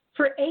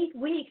 for 8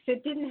 weeks,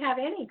 it didn't have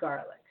any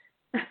garlic.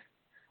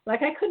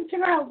 Like, I couldn't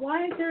figure out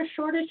why is there a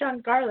shortage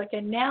on garlic,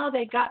 and now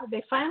they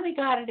finally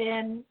got it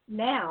in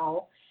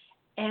now,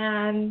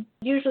 and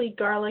usually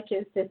garlic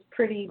is this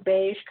pretty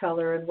beige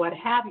color and what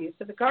have you.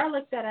 So the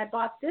garlic that I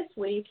bought this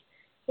week,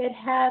 it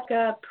has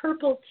a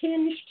purple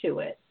tinge to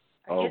it.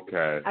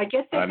 I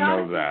guess they got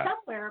it from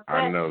somewhere. But,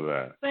 I know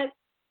that. But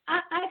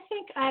I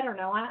think, I don't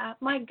know,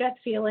 my gut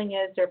feeling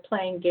is they're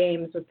playing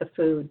games with the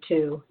food,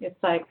 too. It's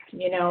like,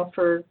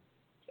 for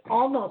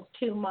almost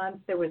 2 months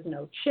there was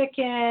no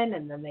chicken,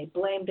 and then they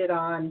blamed it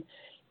on,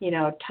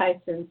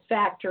 Tyson's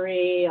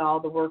factory. All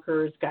the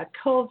workers got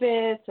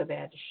COVID, so they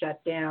had to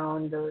shut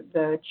down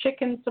the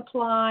chicken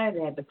supply.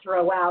 They had to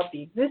throw out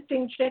the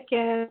existing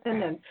chicken,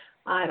 and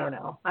I don't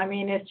know. I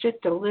mean, it's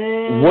just a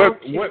little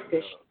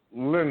fishy.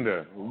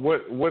 Linda,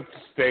 what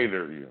state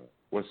are you?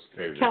 What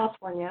state are you?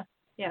 California,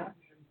 yeah.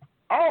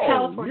 Oh,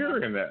 California.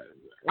 You're in that.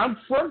 I'm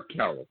from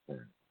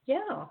California.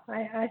 Yeah,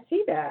 I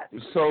see that.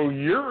 So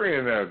you're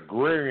in an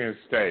agrarian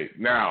state.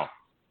 Now,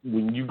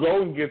 when you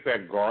go and get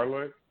that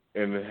garlic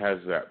and it has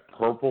that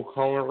purple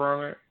color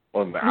on it,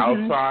 on the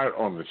outside,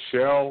 on the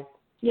shell,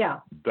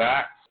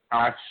 that's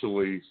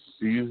actually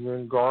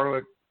seasoned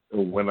garlic.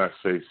 And when I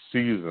say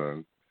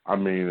seasoned, I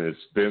mean it's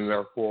been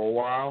there for a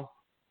while.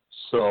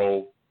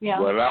 So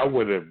what I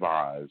would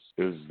advise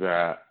is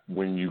that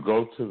when you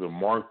go to the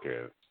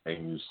market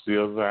and you see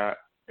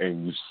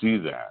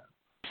that,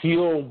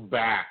 peel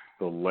back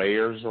the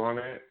layers on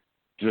it,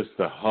 just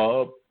the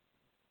hub,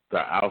 the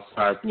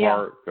outside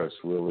part that's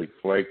really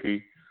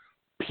flaky.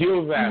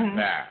 Peel that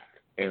back,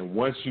 and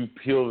once you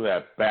peel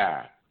that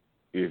back,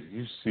 if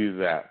you see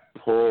that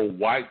pearl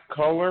white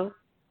color,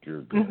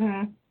 you're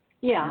good.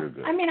 Yeah, you're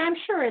good. I mean, I'm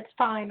sure it's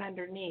fine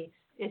underneath.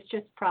 It's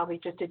just probably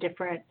just a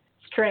different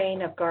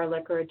strain of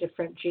garlic or a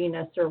different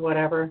genus or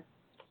whatever.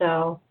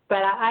 So, but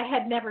I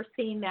had never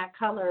seen that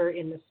color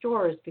in the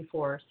stores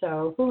before,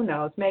 so who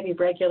knows? Maybe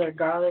regular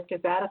garlic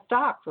is out of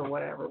stock for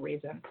whatever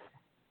reason.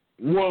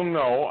 Well,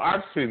 no,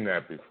 I've seen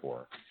that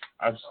before.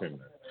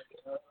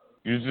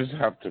 You just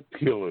have to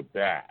peel it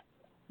back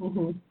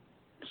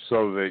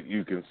so that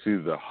you can see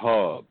the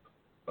hub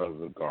of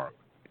the garlic.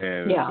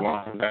 And as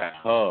long as that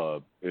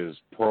hub is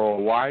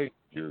pearl white,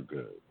 you're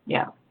good.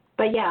 Yeah.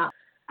 But,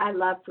 I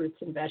love fruits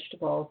and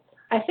vegetables.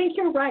 I think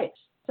you're right.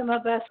 Some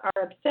of us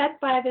are upset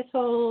by this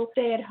whole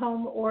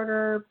stay-at-home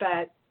order,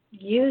 but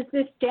use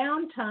this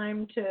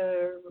downtime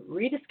to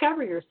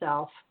rediscover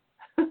yourself.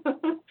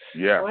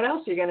 What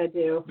else are you going to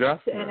do?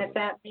 Definitely. And if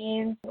that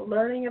means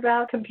learning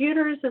about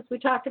computers, as we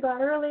talked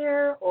about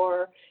earlier,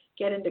 or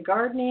get into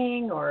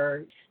gardening,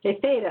 or they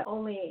say to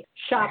only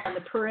shop on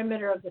the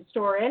perimeter of the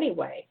store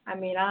anyway. I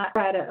mean, I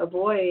try to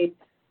avoid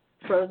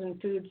frozen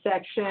food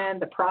section,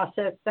 the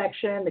processed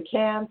section, the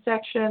canned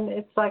section.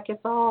 It's like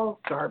it's all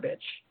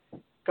garbage.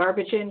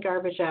 Garbage in,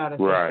 garbage out, as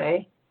they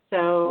say.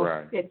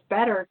 So it's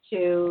better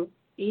to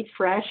eat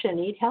fresh and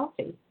eat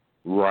healthy.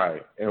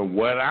 Right. And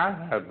what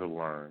I had to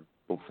learn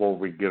before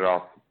we get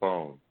off the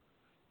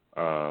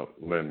phone,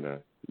 Linda,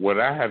 what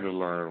I had to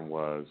learn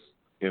was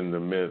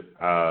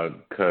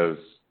because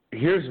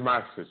here's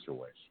my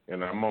situation,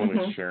 and I'm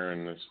only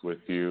sharing this with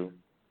you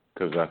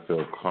because I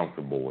feel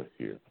comfortable with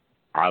you.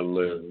 I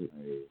live in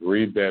a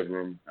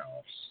 3-bedroom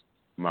house.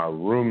 My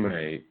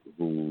roommate,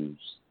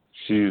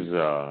 she's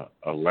an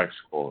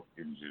electrical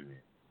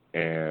engineer,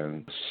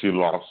 and she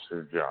lost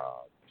her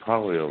job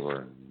probably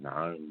over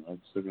 9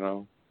 months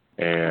ago.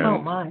 And oh,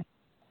 my.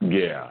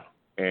 Yeah,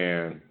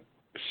 and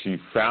she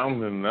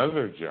found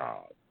another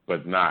job,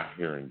 but not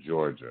here in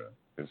Georgia,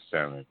 in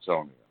San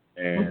Antonio.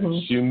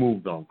 And she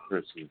moved on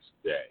Christmas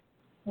Day.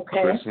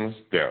 Okay. Christmas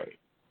Day.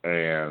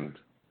 And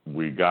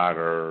we got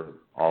her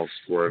all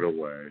squared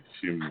away.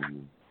 She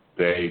moved.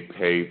 They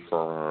paid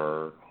for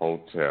her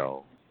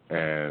hotel,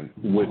 and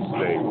which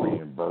they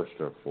reimbursed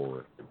her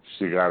for.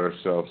 She got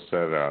herself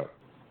set up.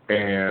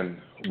 And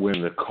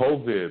when the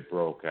COVID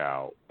broke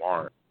out,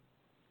 March,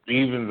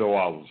 even though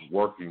I was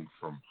working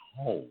from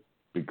home,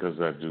 because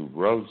I do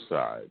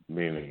roadside,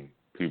 meaning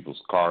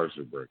people's cars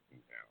are breaking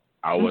down,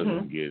 I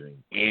wasn't getting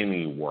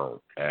any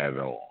work at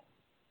all.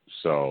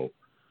 So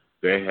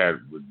they had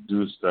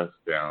reduced us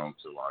down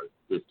to like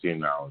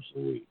 15 hours a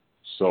week.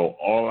 So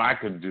all I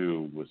could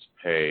do was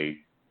pay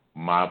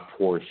my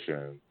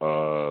portion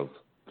of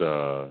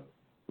the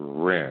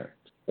rent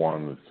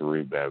on the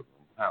 3-bedroom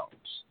house.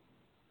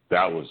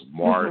 That was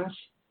March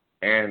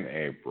and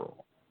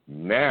April.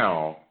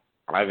 Now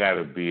I got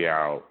to be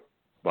out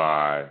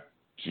by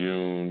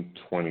June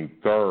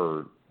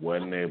 23rd.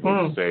 Wasn't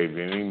able to save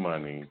any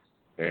money.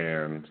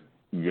 And,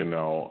 you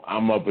know,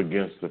 I'm up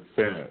against the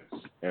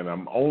fence. And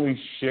I'm only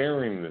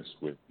sharing this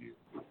with you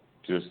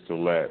just to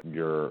let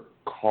your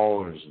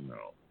callers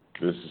know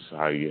this is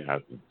how you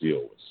have to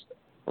deal with stuff.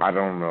 I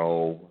don't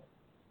know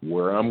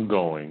where I'm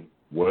going,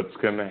 what's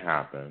going to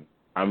happen.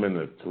 I'm in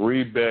a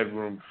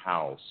 3-bedroom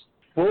house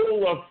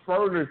full of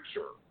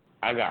furniture.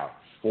 I got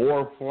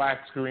 4 flat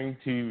screen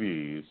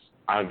TVs.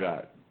 I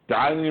got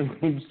dining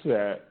room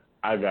set.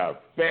 I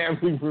got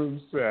family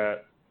room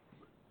set.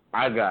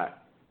 I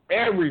got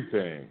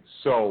everything.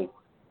 So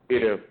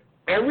if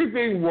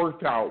everything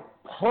worked out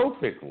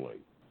perfectly,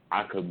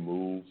 I could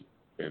move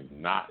and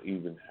not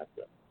even have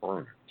to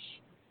furnish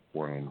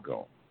where I'm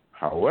going.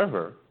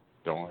 However,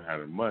 don't have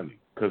the money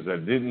because I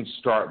didn't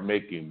start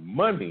making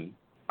money.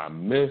 I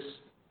missed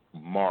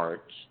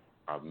March.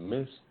 I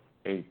missed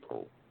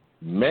April.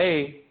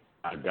 May,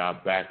 I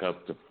got back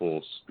up to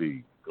full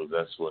speed because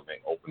that's when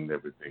they opened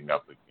everything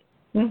up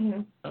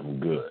again. I'm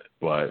good,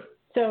 but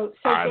so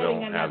I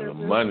don't have the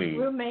money.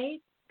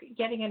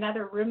 Getting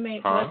another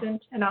roommate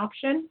wasn't an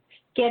option?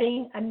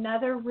 Getting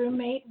another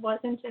roommate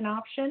wasn't an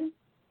option?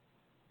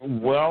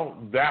 Well,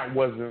 that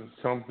wasn't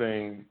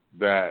something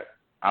that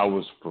I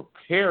was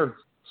prepared.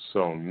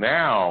 So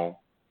now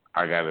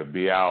I got to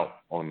be out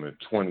on the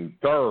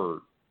 23rd.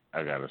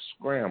 I got to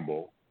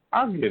scramble.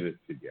 I'll get it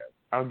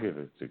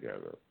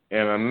together.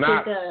 And I'm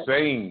not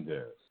saying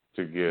this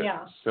to get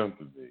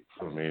sympathy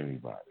from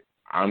anybody.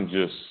 I'm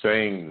just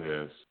saying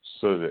this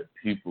so that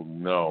people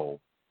know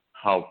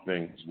how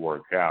things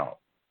work out.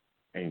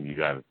 And you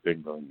got to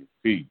think on your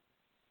feet.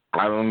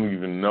 I don't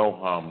even know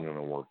how I'm going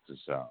to work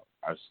this out.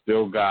 I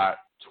still got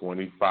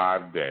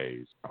 25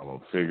 days. I'm going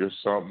to figure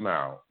something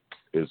out.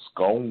 It's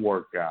going to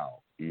work out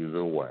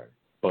either way.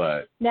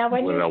 But now,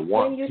 when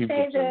you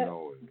say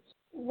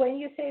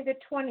the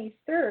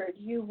 23rd,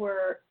 you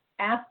were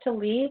asked to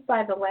leave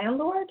by the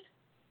landlord?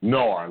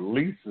 No, our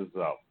lease is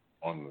up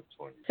on the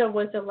 23rd. So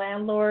was the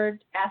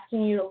landlord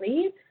asking you to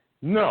leave?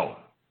 No.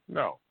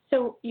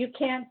 So you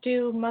can't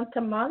do month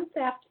to month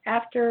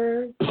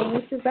after the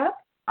lease is up?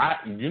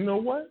 You know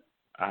what?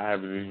 I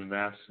haven't even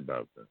asked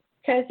about that.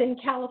 Because in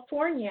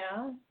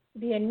California,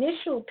 the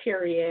initial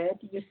period,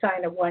 you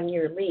sign a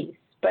 1-year lease.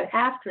 But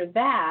after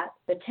that,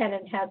 the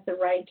tenant has the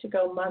right to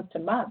go month to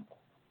month.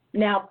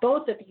 Now,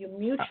 both of you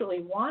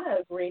mutually want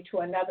to agree to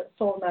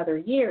another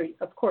year,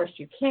 of course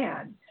you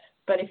can.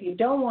 But if you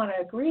don't want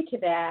to agree to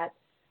that,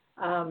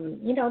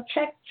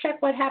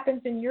 check what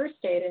happens in your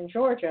state in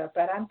Georgia.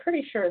 But I'm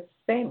pretty sure it's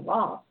the same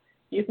law.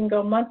 You can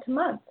go month to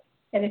month.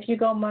 And if you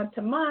go month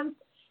to month,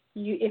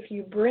 if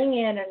you bring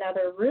in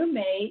another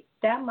roommate,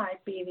 that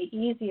might be the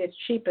easiest,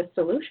 cheapest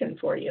solution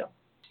for you.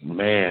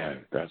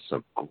 Man, that's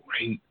a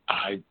great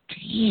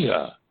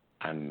idea.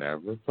 I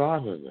never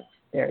thought of that.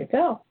 There you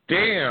go.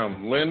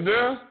 Damn,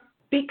 Linda.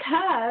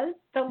 Because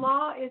the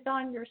law is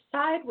on your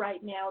side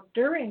right now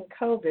during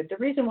COVID. The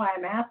reason why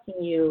I'm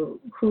asking you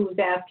who's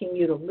asking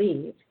you to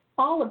leave,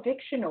 all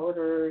eviction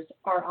orders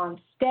are on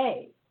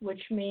stay,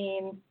 which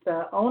means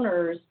the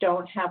owners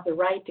don't have the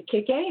right to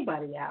kick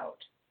anybody out.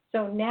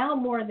 So now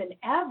more than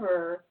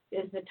ever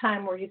is the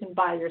time where you can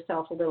buy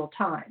yourself a little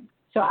time.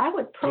 So I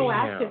would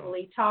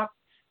proactively talk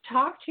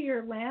to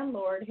your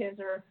landlord, him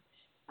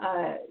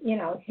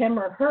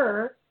or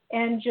her,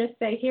 and just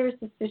say, here's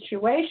the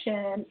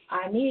situation.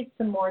 I need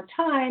some more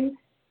time.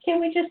 Can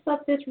we just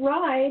let this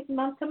ride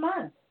month to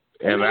month?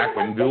 And I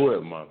can do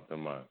it month to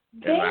month.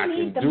 They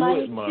need the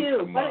money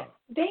too. But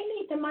they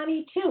need the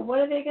money too. What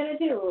are they going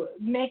to do?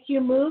 Make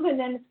you move and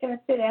then it's going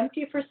to sit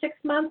empty for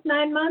 6 months,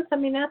 9 months? I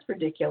mean, that's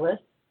ridiculous.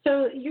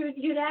 So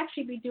you'd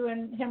actually be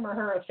doing him or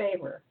her a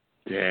favor.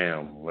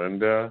 Damn,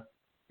 Linda,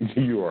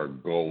 you are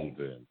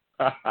golden.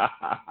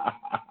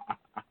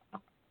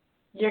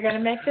 You're going to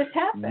make this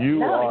happen.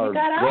 You are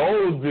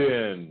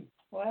golden.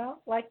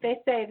 Well, like they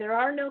say, there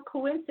are no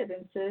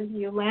coincidences.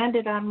 You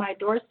landed on my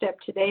doorstep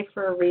today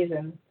for a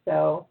reason.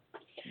 So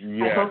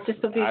yes, I hope this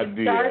will be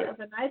the start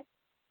of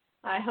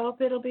I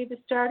hope it'll be the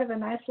start of a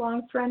nice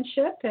long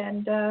friendship,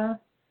 and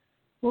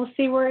we'll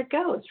see where it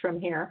goes from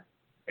here.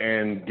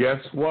 And guess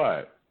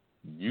what?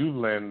 You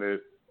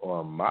landed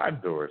on my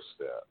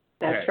doorstep.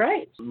 That's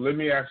right. Let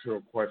me ask you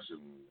a question.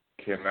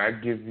 Can I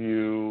give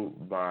you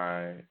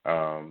my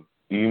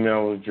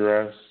email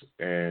address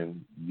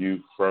and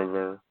you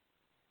further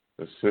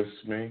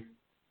assist me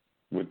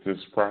with this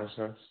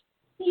process?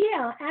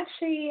 Yeah,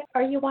 actually,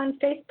 are you on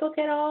Facebook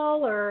at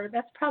all? Or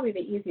that's probably the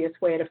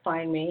easiest way to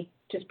find me.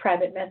 Just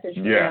private message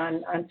me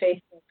on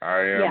Facebook.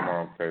 I am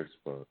on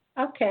Facebook.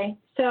 Okay,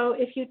 so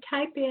if you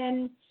type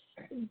in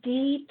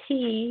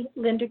DT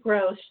Linda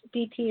Gross,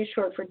 DT is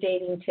short for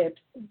dating tips,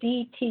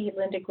 DT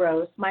Linda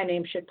Gross, my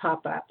name should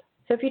pop up.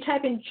 So if you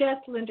type in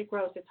just Linda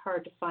Gross, it's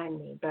hard to find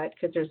me, but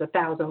because there's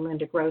 1,000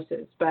 Linda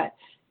Grosses. But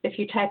if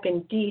you type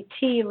in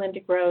DT Linda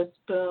Gross,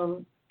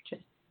 boom,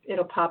 just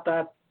it'll pop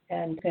up,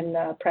 and you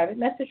can private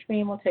message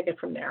me, and we'll take it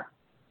from there.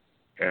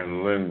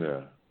 And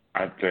Linda,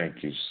 I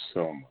thank you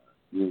so much.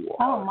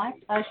 My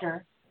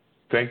pleasure.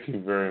 Thank you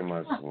very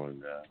much,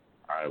 Linda.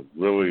 I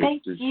really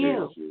appreciate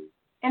you.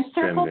 And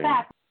circle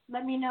back.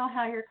 Let me know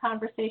how your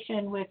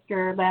conversation with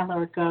your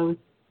landlord goes,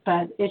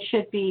 but it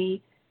should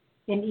be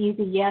an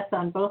easy yes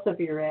on both of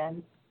your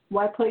ends.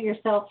 Why put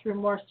yourself through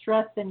more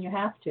stress than you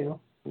have to?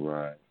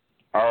 Right.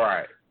 All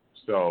right.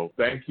 So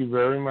thank you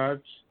very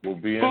much. We'll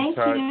be in touch.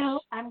 Thank you.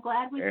 I'm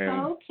glad we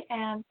spoke,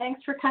 and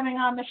thanks for coming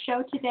on the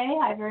show today.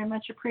 I very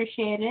much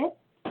appreciate it.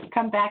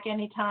 Come back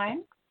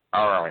anytime.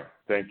 All right.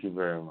 Thank you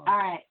very much. All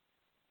right.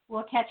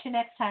 We'll catch you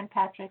next time,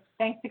 Patrick.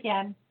 Thanks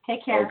again.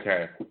 Take care.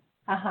 Okay.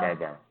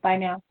 Bye-bye. Bye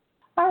now.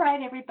 All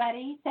right,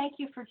 everybody. Thank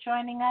you for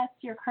joining us.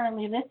 You're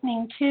currently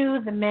listening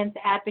to the Men's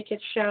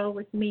Advocate Show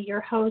with me,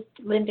 your host,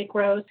 Linda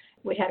Gross.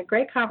 We had a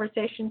great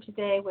conversation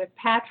today with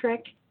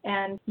Patrick,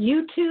 and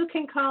you too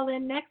can call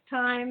in next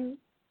time.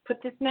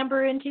 Put this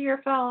number into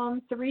your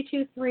phone,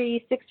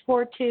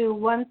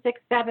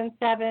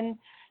 323-642-1677,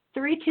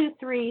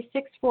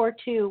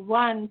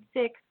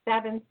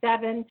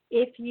 323-642-1677.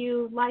 If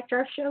you liked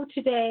our show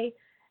today,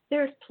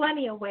 there's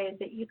plenty of ways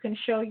that you can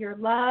show your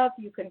love.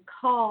 You can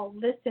call,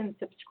 listen,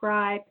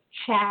 subscribe,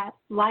 chat,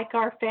 like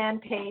our fan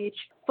page,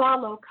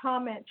 follow,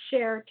 comment,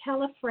 share,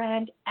 tell a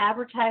friend,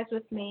 advertise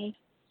with me.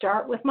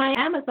 Start with my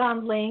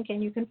Amazon link,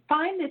 and you can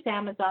find this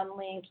Amazon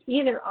link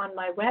either on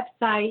my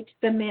website,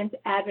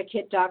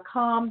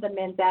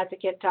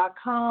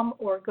 themensadvocate.com,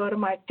 or go to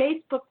my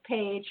Facebook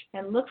page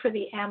and look for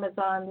the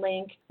Amazon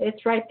link.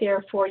 It's right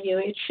there for you.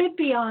 It should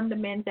be on the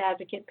Men's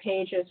Advocate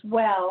page as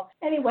well.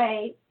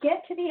 Anyway,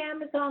 get to the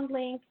Amazon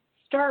link,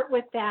 start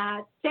with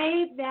that,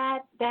 save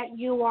that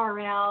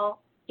URL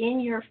in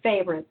your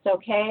favorites,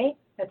 okay?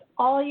 That's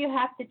all you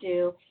have to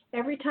do.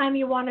 Every time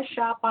you want to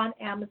shop on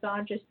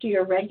Amazon, just do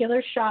your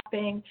regular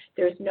shopping.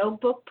 There's no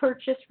book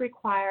purchase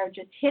required.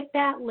 Just hit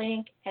that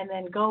link and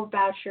then go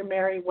about your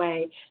merry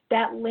way.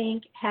 That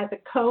link has a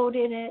code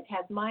in it,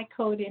 has my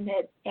code in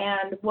it,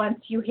 and once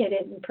you hit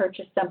it and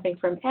purchase something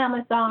from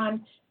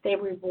Amazon, they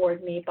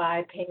reward me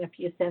by paying a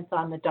few cents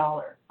on the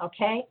dollar,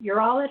 okay? You're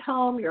all at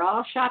home. You're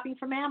all shopping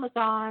from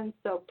Amazon,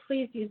 so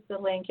please use the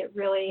link. It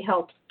really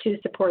helps to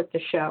support the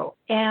show.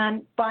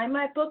 And buy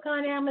my book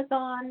on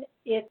Amazon.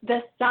 It's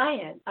The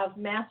Science of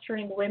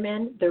Mastering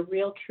Women, The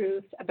Real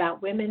Truth About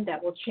Women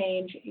That Will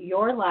Change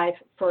Your Life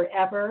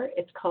Forever.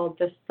 It's called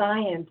The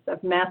Science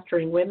of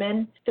Mastering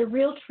Women, The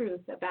Real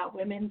Truth About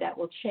Women That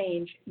Will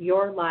Change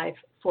Your Life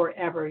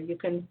Forever. You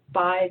can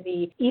buy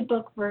the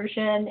ebook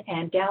version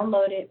and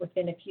download it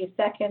within a few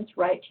seconds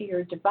right to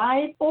your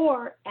device,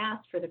 or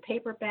ask for the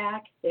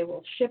paperback. They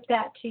will ship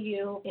that to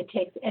you. It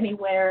takes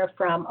anywhere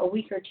from a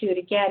week or two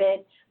to get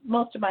it.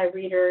 Most of my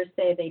readers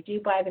say they do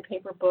buy the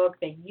paper book.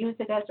 They use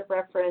it as a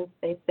reference.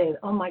 They say,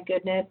 oh my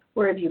goodness,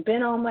 where have you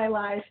been all my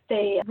life?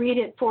 They read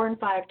it 4 and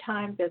 5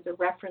 times as a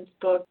reference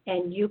book,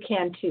 and you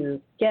can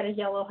too. Get a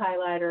yellow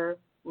highlighter,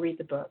 read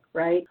the book,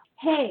 right?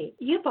 Hey,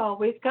 you've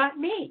always got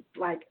me.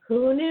 Like,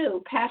 who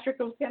knew Patrick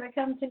was going to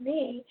come to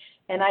me?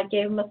 And I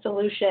gave him a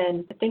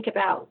solution to think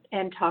about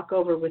and talk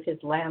over with his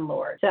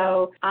landlord.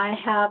 So I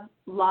have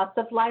lots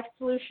of life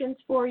solutions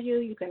for you.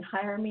 You can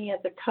hire me as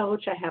a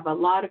coach. I have a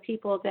lot of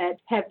people that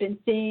have been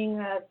seeing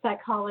a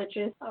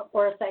psychologist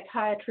or a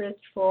psychiatrist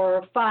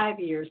for 5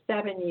 years,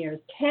 7 years,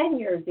 10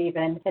 years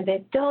even, and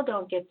they still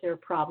don't get their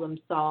problem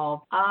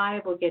solved.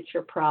 I will get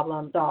your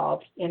problem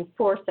solved in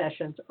 4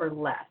 sessions or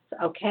less,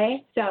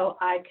 okay? So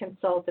I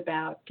consult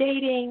about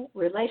dating,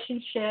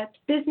 relationships,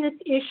 business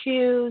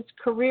issues,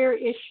 career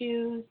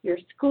issues, your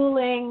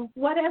schooling,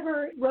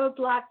 whatever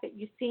roadblock that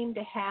you seem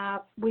to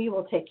have, we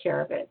will take care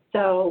of it.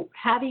 So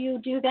how do you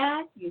do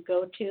that? You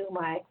go to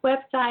my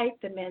website,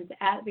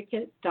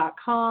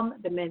 themensadvocate.com,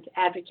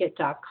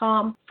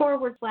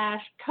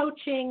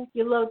 themensadvocate.com/coaching.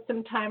 You load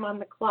some time on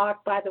the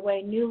clock. By the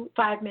way, new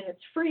 5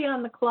 minutes free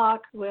on the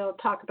clock. We'll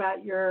talk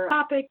about your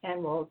topic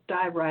and we'll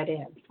dive right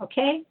in.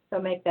 Okay? So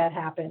make that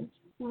happen.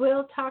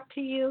 We'll talk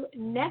to you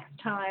next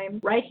time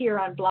right here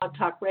on Blog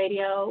Talk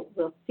Radio.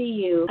 We'll see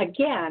you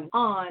again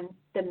on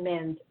the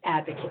Men's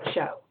Advocate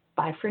Show.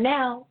 Bye for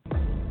now.